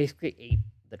Xbox basically ate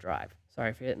the drive.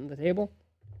 Sorry for hitting the table.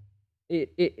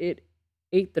 It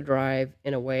ate the drive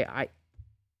in a way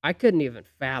I couldn't even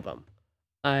fathom.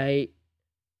 I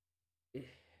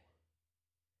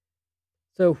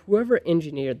So whoever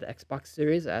engineered the Xbox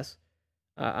Series S,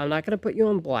 I'm not going to put you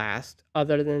on blast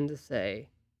other than to say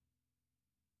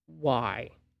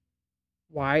why.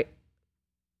 Why?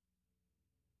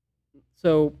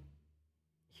 So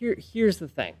here's the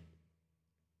thing.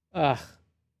 Ugh,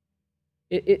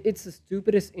 it's the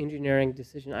stupidest engineering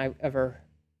decision I've ever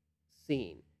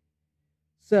seen.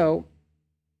 So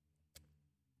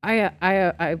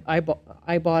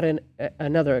I bought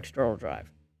another external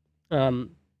drive.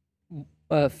 Um,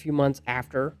 a few months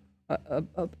after,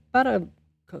 about a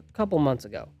couple months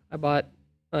ago, I bought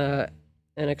uh,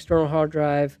 an external hard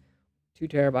drive, 2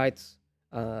 terabytes,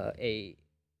 a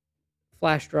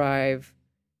flash drive.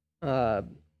 Uh,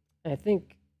 I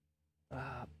think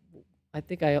uh, I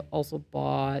think I also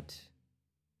bought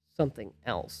something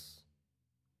else.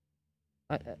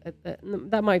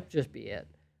 That might just be it.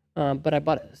 But I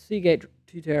bought a Seagate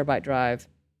 2 terabyte drive,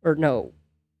 or no,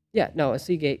 yeah, no, a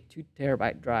Seagate 2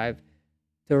 terabyte drive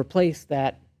to replace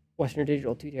that Western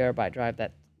Digital 2 terabyte drive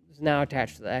that is now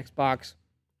attached to the Xbox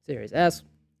Series S,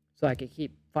 so I could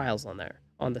keep files on there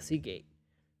on the Seagate.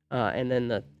 And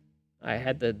then I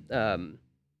had the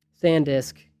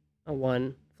SanDisk on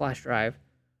one flash drive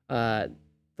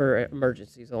for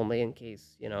emergencies only, in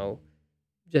case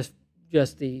just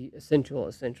just the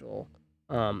essential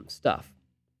stuff.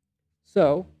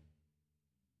 So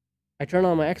I turn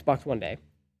on my Xbox one day.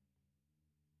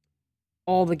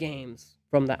 All the games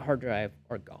from that hard drive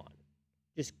are gone,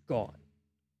 just gone.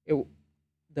 It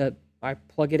the I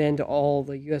plug it into all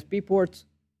the USB ports,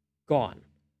 gone.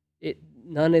 It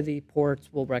None of the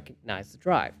ports will recognize the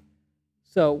drive.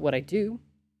 So what I do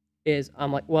is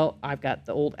I'm like, well, I've got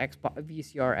the old Xbox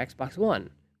VCR Xbox One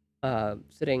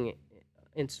sitting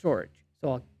in storage,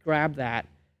 so I'll grab that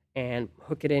and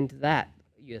hook it into that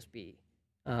USB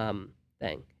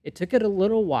thing. It took it a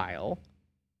little while,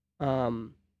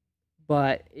 um,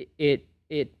 but it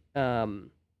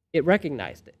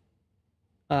recognized it.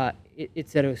 It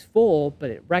said it was full, but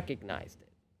it recognized it.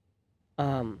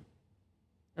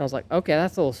 I was like, okay,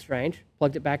 that's a little strange.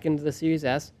 Plugged it back into the Series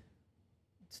S.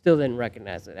 Still didn't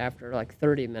recognize it after like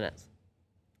 30 minutes.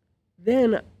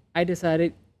 Then I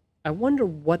decided, I wonder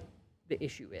what the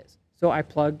issue is. So I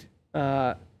plugged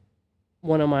one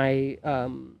of my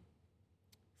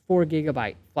 4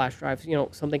 gigabyte flash drives,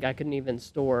 something I couldn't even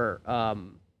store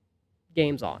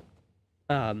games on.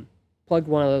 Plugged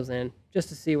one of those in just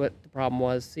to see what the problem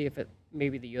was, see if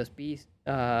maybe the USB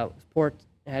port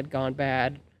had gone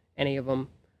bad, any of them.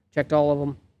 Checked all of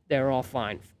them. They were all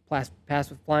fine. Passed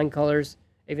with flying colors.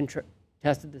 Even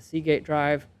tested the Seagate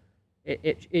drive.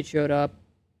 It showed up.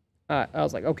 I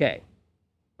was like, okay.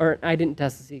 Or I didn't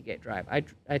test the Seagate drive.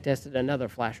 I tested another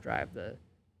flash drive.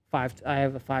 I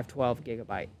have a 512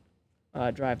 gigabyte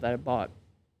drive that I bought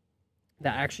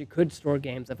that actually could store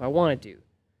games if I wanted to.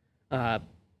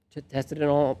 Tested it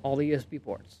on all the USB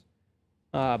ports.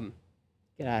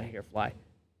 Get out of here, fly.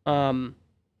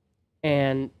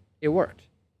 And it worked.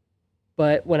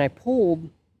 But when I pulled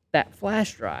that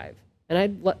flash drive, and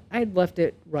I'd left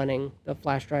it running, the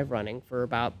flash drive running, for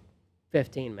about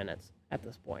 15 minutes at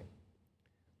this point.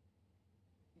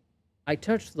 I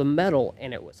touched the metal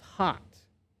and it was hot.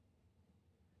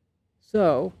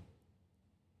 So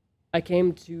I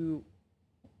came to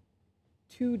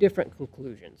two different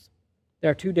conclusions.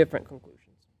 There are two different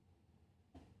conclusions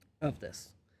of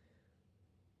this.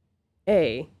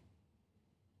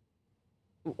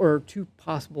 Or two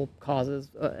possible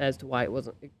causes as to why it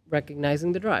wasn't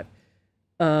recognizing the drive.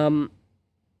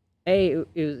 It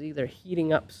was either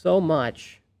heating up so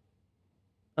much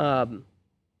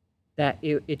that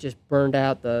it just burned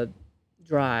out the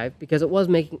drive, because it was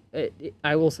making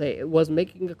I will say it was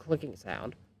making a clicking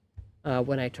sound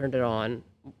when I turned it on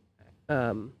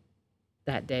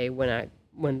that day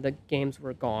when the games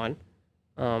were gone,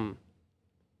 and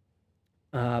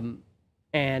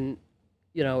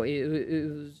it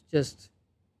was just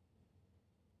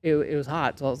it was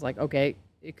hot, so I was like, okay,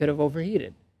 it could have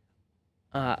overheated.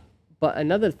 But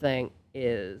another thing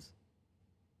is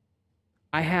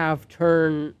I have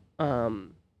turned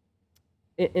in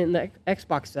the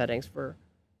Xbox settings for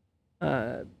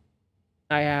I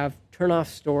have turn off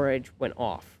storage when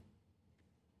off,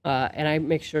 and I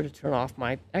make sure to turn off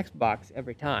my Xbox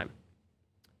every time.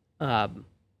 Um,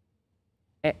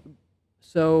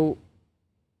 so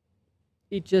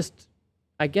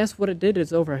I guess what it did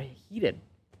is overheated,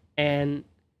 and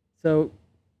so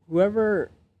whoever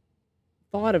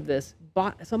thought of this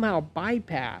somehow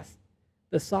bypassed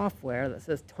the software that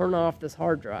says turn off this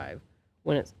hard drive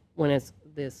when it's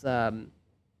this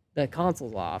the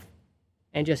console's off,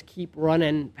 and just keep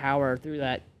running power through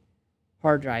that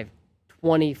hard drive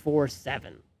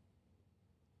 24/7.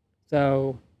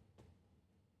 So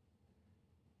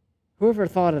whoever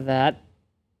thought of that,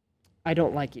 I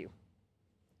don't like you.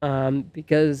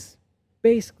 Because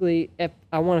basically, if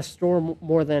I want to store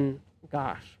more than,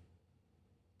 gosh,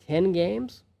 10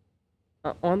 games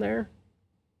on there,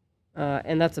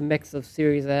 and that's a mix of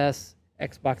Series S,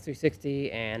 Xbox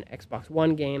 360, and Xbox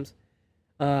One games.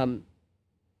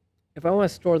 If I want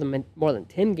to store them in more than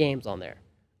 10 games on there,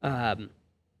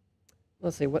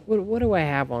 let's see, what do I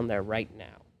have on there right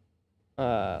now?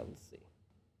 Let's see.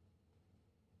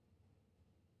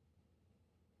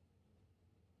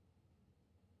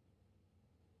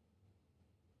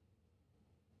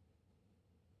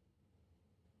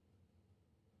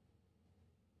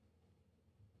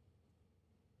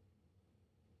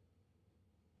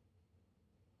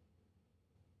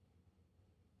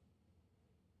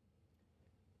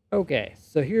 Okay,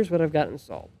 so here's what I've got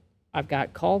installed. I've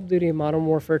got Call of Duty Modern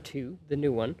Warfare 2, the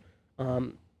new one.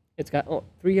 It's got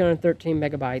 313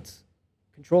 megabytes.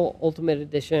 Control Ultimate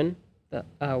Edition,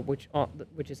 which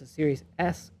is a Series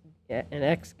S and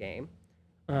X game,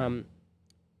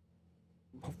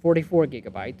 44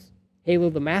 gigabytes. Halo: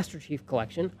 The Master Chief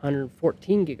Collection,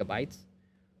 114 gigabytes.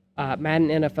 Madden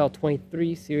NFL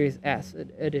 23 Series S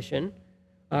Edition,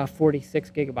 46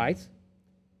 gigabytes.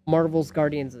 Marvel's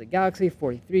Guardians of the Galaxy,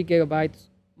 43 gigabytes.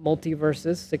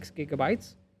 Multiverses, 6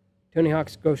 gigabytes. Tony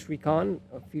Hawk's Ghost Recon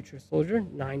Future Soldier,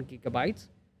 9 gigabytes.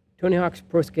 Tony Hawk's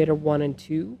Pro Skater 1 and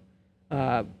 2,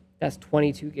 that's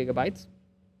 22 gigabytes.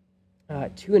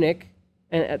 Tunic,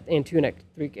 and Tunic,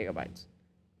 3 gigabytes.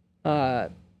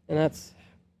 And that's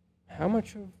how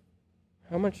much?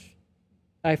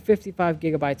 I have 55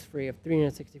 gigabytes free of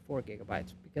 364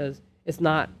 gigabytes because it's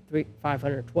not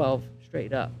 512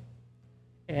 straight up.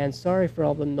 And sorry for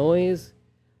all the noise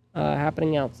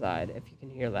happening outside, if you can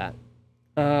hear that.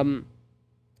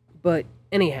 But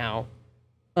anyhow,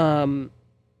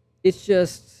 it's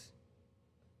just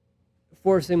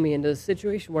forcing me into a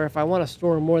situation where if I want to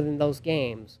store more than those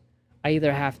games, I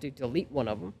either have to delete one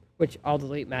of them, which I'll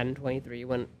delete Madden 23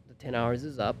 when the 10 hours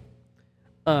is up,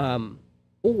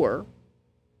 or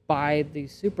buy the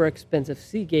super expensive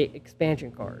Seagate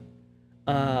expansion card.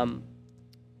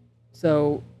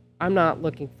 So I'm not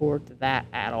looking forward to that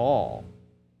at all.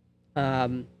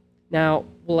 Now,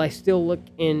 will I still look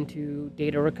into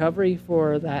data recovery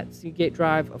for that Seagate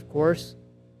drive? Of course.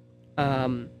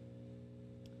 But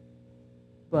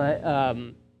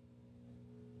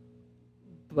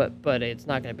it's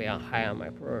not going to be high on my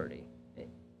priority.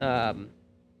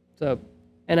 So,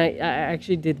 and I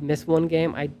actually did miss one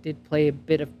game. I did play a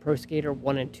bit of Pro Skater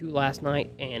 1 and 2 last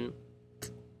night, and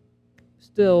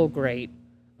still great.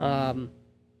 I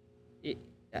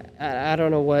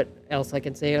don't know what else I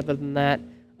can say other than that.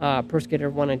 Pro Skater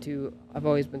 1 and 2 have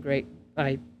always been great.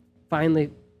 I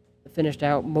finally finished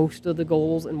out most of the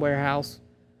goals in Warehouse.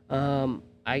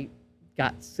 I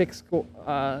got 6 goals.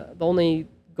 The only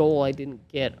goal I didn't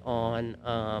get on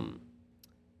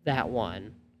that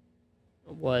one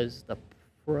was the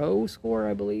pro score,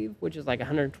 I believe, which is like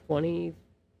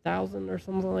 120,000 or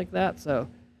something like that. So,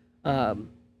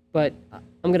 but I'm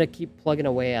going to keep plugging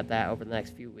away at that over the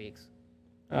next few weeks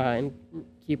and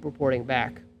keep reporting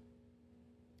back.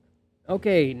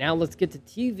 Okay, now let's get to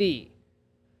TV.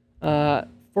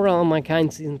 For All My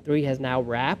Kind Season 3 has now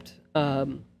wrapped.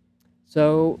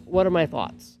 So, what are my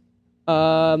thoughts?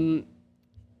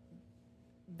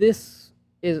 This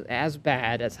is as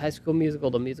bad as High School Musical,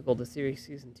 the musical, the series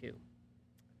Season 2.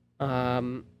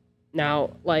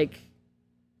 Now, like,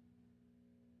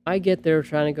 I get they're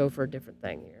trying to go for a different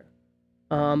thing here.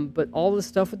 But all this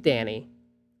stuff with Danny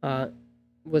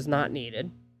was not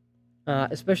needed,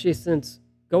 especially since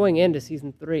going into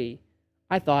Season 3,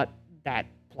 I thought that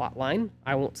plot line,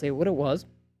 I won't say what it was,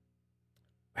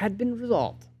 had been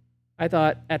resolved. I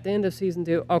thought at the end of Season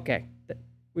 2, okay,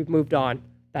 we've moved on,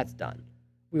 that's done.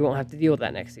 We won't have to deal with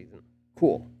that next season.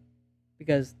 Cool.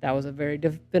 Because that was a very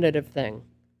definitive thing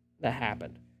that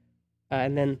happened.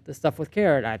 And then the stuff with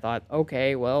Carrot, I thought,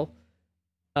 okay, well,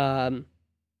 the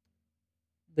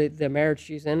marriage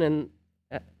she's in and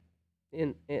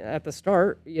at the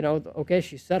start, you know, okay,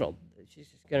 she's settled. She's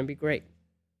just going to be great.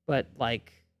 But,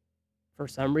 like, for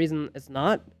some reason, it's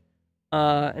not.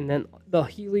 And then the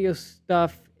Helios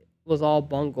stuff was all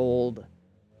bungled.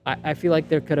 I feel like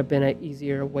there could have been an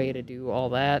easier way to do all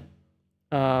that.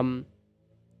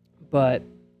 But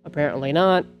apparently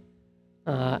not.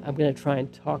 I'm going to try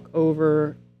and talk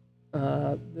over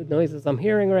the noises I'm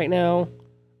hearing right now.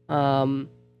 Um,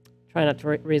 Try not to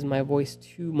raise my voice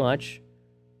too much.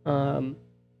 Um,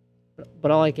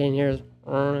 but all I can hear is.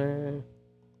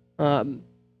 Um,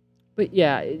 but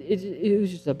yeah, it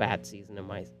was just a bad season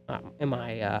in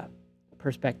my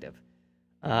perspective,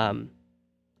 um,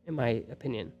 in my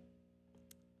opinion.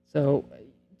 So,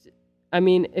 I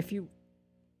mean,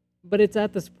 but it's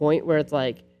at this point where it's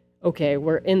like, okay,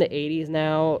 we're in the 80s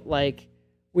now. Like,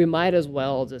 we might as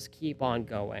well just keep on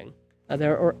going.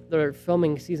 They're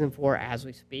filming season 4 as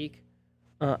we speak,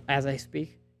 as I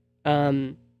speak.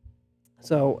 Um,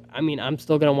 so I mean, I'm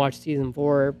still gonna watch season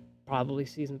 4, probably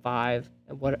season 5,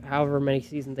 and however many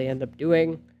seasons they end up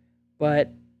doing.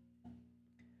 But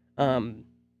um,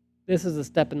 this is a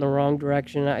step in the wrong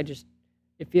direction.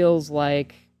 It feels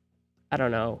like, I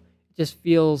don't know, it just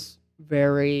feels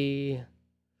very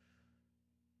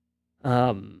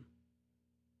um,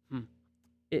 hmm,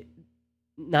 it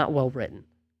not well written.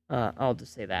 I'll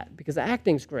just say that because the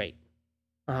acting's great,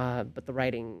 but the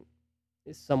writing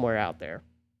is somewhere out there.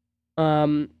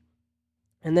 Um,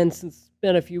 and then since it's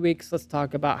been a few weeks, let's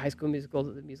talk about High School Musical,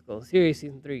 the musical series,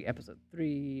 season 3, episode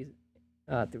 3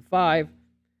 through 5.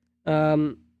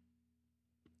 Um,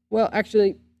 well,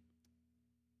 actually,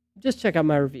 just check out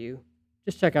my review.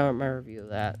 Just check out my review of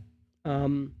that.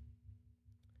 Um,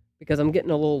 because I'm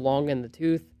getting a little long in the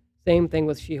tooth. Same thing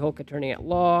with She-Hulk Attorney at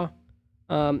Law.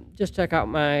 Just check out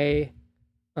my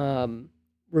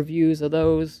reviews of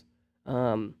those.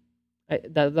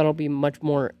 That'll be much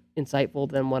more insightful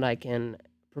than what I can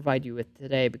provide you with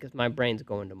today because my brain's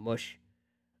going to mush.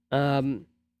 So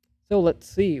let's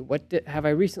see. Have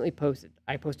I recently posted?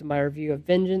 I posted my review of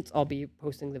Vengeance. I'll be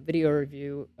posting the video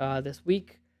review this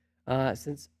week,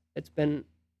 since I'm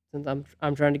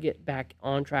trying to get back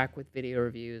on track with video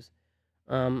reviews.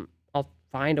 I'll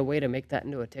find a way to make that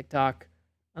into a TikTok,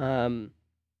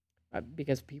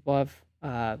 because people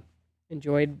have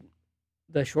enjoyed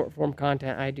the short form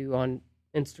content I do on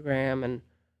Instagram and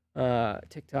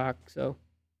TikTok.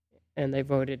 And they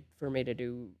voted for me to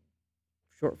do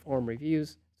short form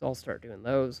reviews, so I'll start doing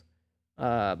those.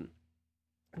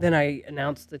 Then I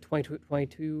announced the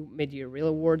 2022 Mid-Year Reel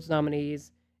Awards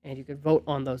nominees, and you can vote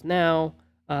on those now.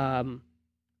 A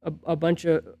bunch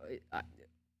of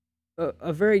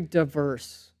a very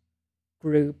diverse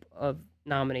group of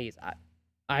nominees.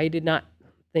 I did not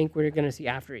think we were going to see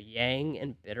After Yang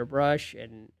and Bitterbrush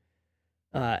and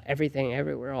Everything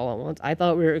Everywhere All at Once. I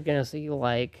thought we were going to see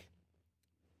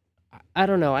I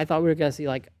don't know. I thought we were going to see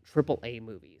like AAA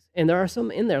movies. And there are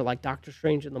some in there like Doctor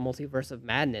Strange and the Multiverse of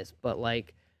Madness, but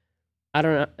like I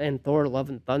don't know, and Thor Love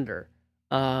and Thunder.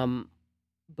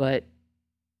 But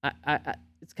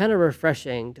it's kind of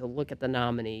refreshing to look at the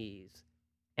nominees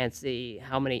and see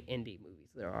how many indie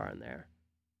movies there are in there.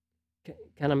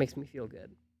 Kind of makes me feel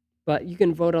good. But you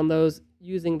can vote on those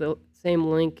using the same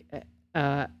link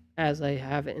as I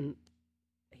have in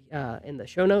the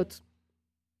show notes.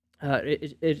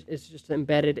 It's just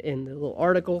embedded in the little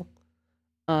article.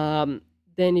 Then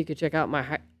you can check out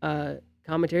my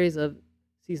commentaries of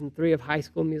season 3 of High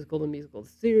School Musical, the musical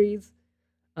series,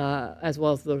 as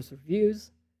well as those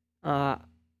reviews.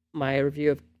 My review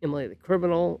of Emily the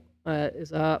Criminal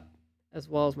is up, as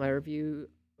well as my review,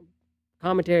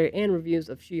 commentary, and reviews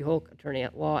of She-Hulk Attorney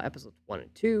at Law, episodes 1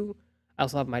 and 2. I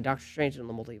also have my Doctor Strange and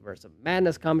the Multiverse of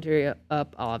Madness commentary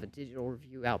up. I'll have a digital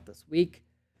review out this week.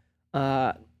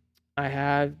 I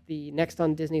have the next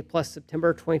on Disney Plus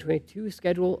September 2022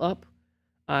 schedule up.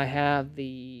 I have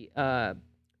the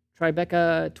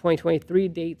Tribeca 2023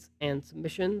 dates and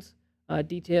submissions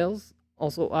details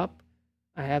also up.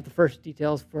 I have the first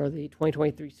details for the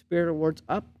 2023 Spirit Awards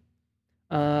up.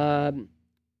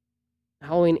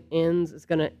 Halloween Ends is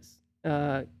going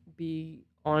to be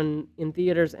in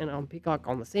theaters and on Peacock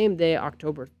on the same day,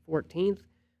 October 14th.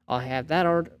 I'll have that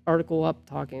article up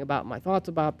talking about my thoughts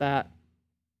about that.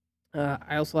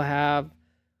 I also have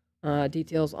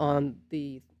details on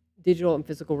the digital and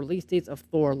physical release dates of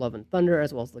Thor Love and Thunder,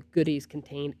 as well as the goodies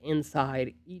contained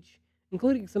inside each,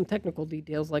 including some technical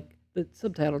details like the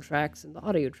subtitle tracks and the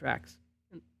audio tracks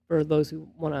for those who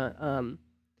want to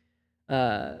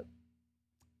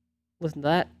listen to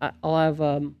that. I'll have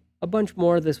a bunch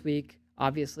more this week,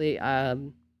 obviously.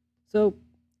 So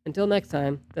until next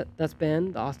time, that's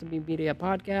been the Austin B Media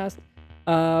Podcast.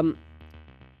 If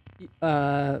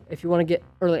you want to get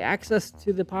early access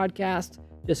to the podcast,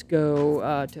 just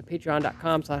go to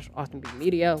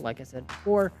patreon.com/AustinBmedia. Like I said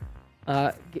before,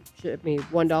 ship me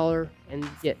 $1 and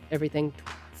get everything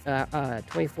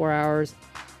 24 hours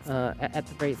at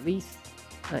the very least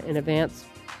in advance,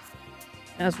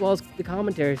 as well as the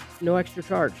commentaries, no extra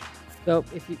charge. So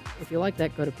if you like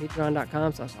that, go to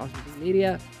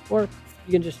patreon.com/awesomebmedia, or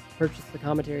you can just purchase the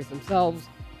commentaries themselves.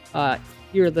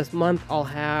 Here this month, I'll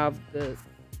have the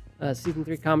season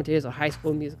 3 commentaries of High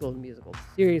School Musical and Musical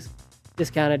series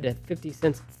discounted to 50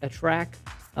 cents a track,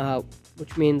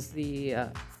 which means the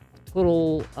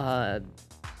total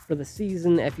for the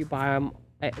season, if you buy them,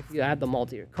 if you add them all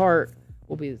to your cart,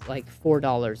 will be like $4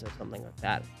 or something like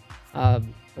that.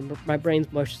 My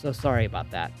brain's mush, so sorry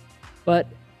about that. But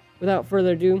without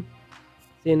further ado,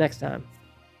 see you next time.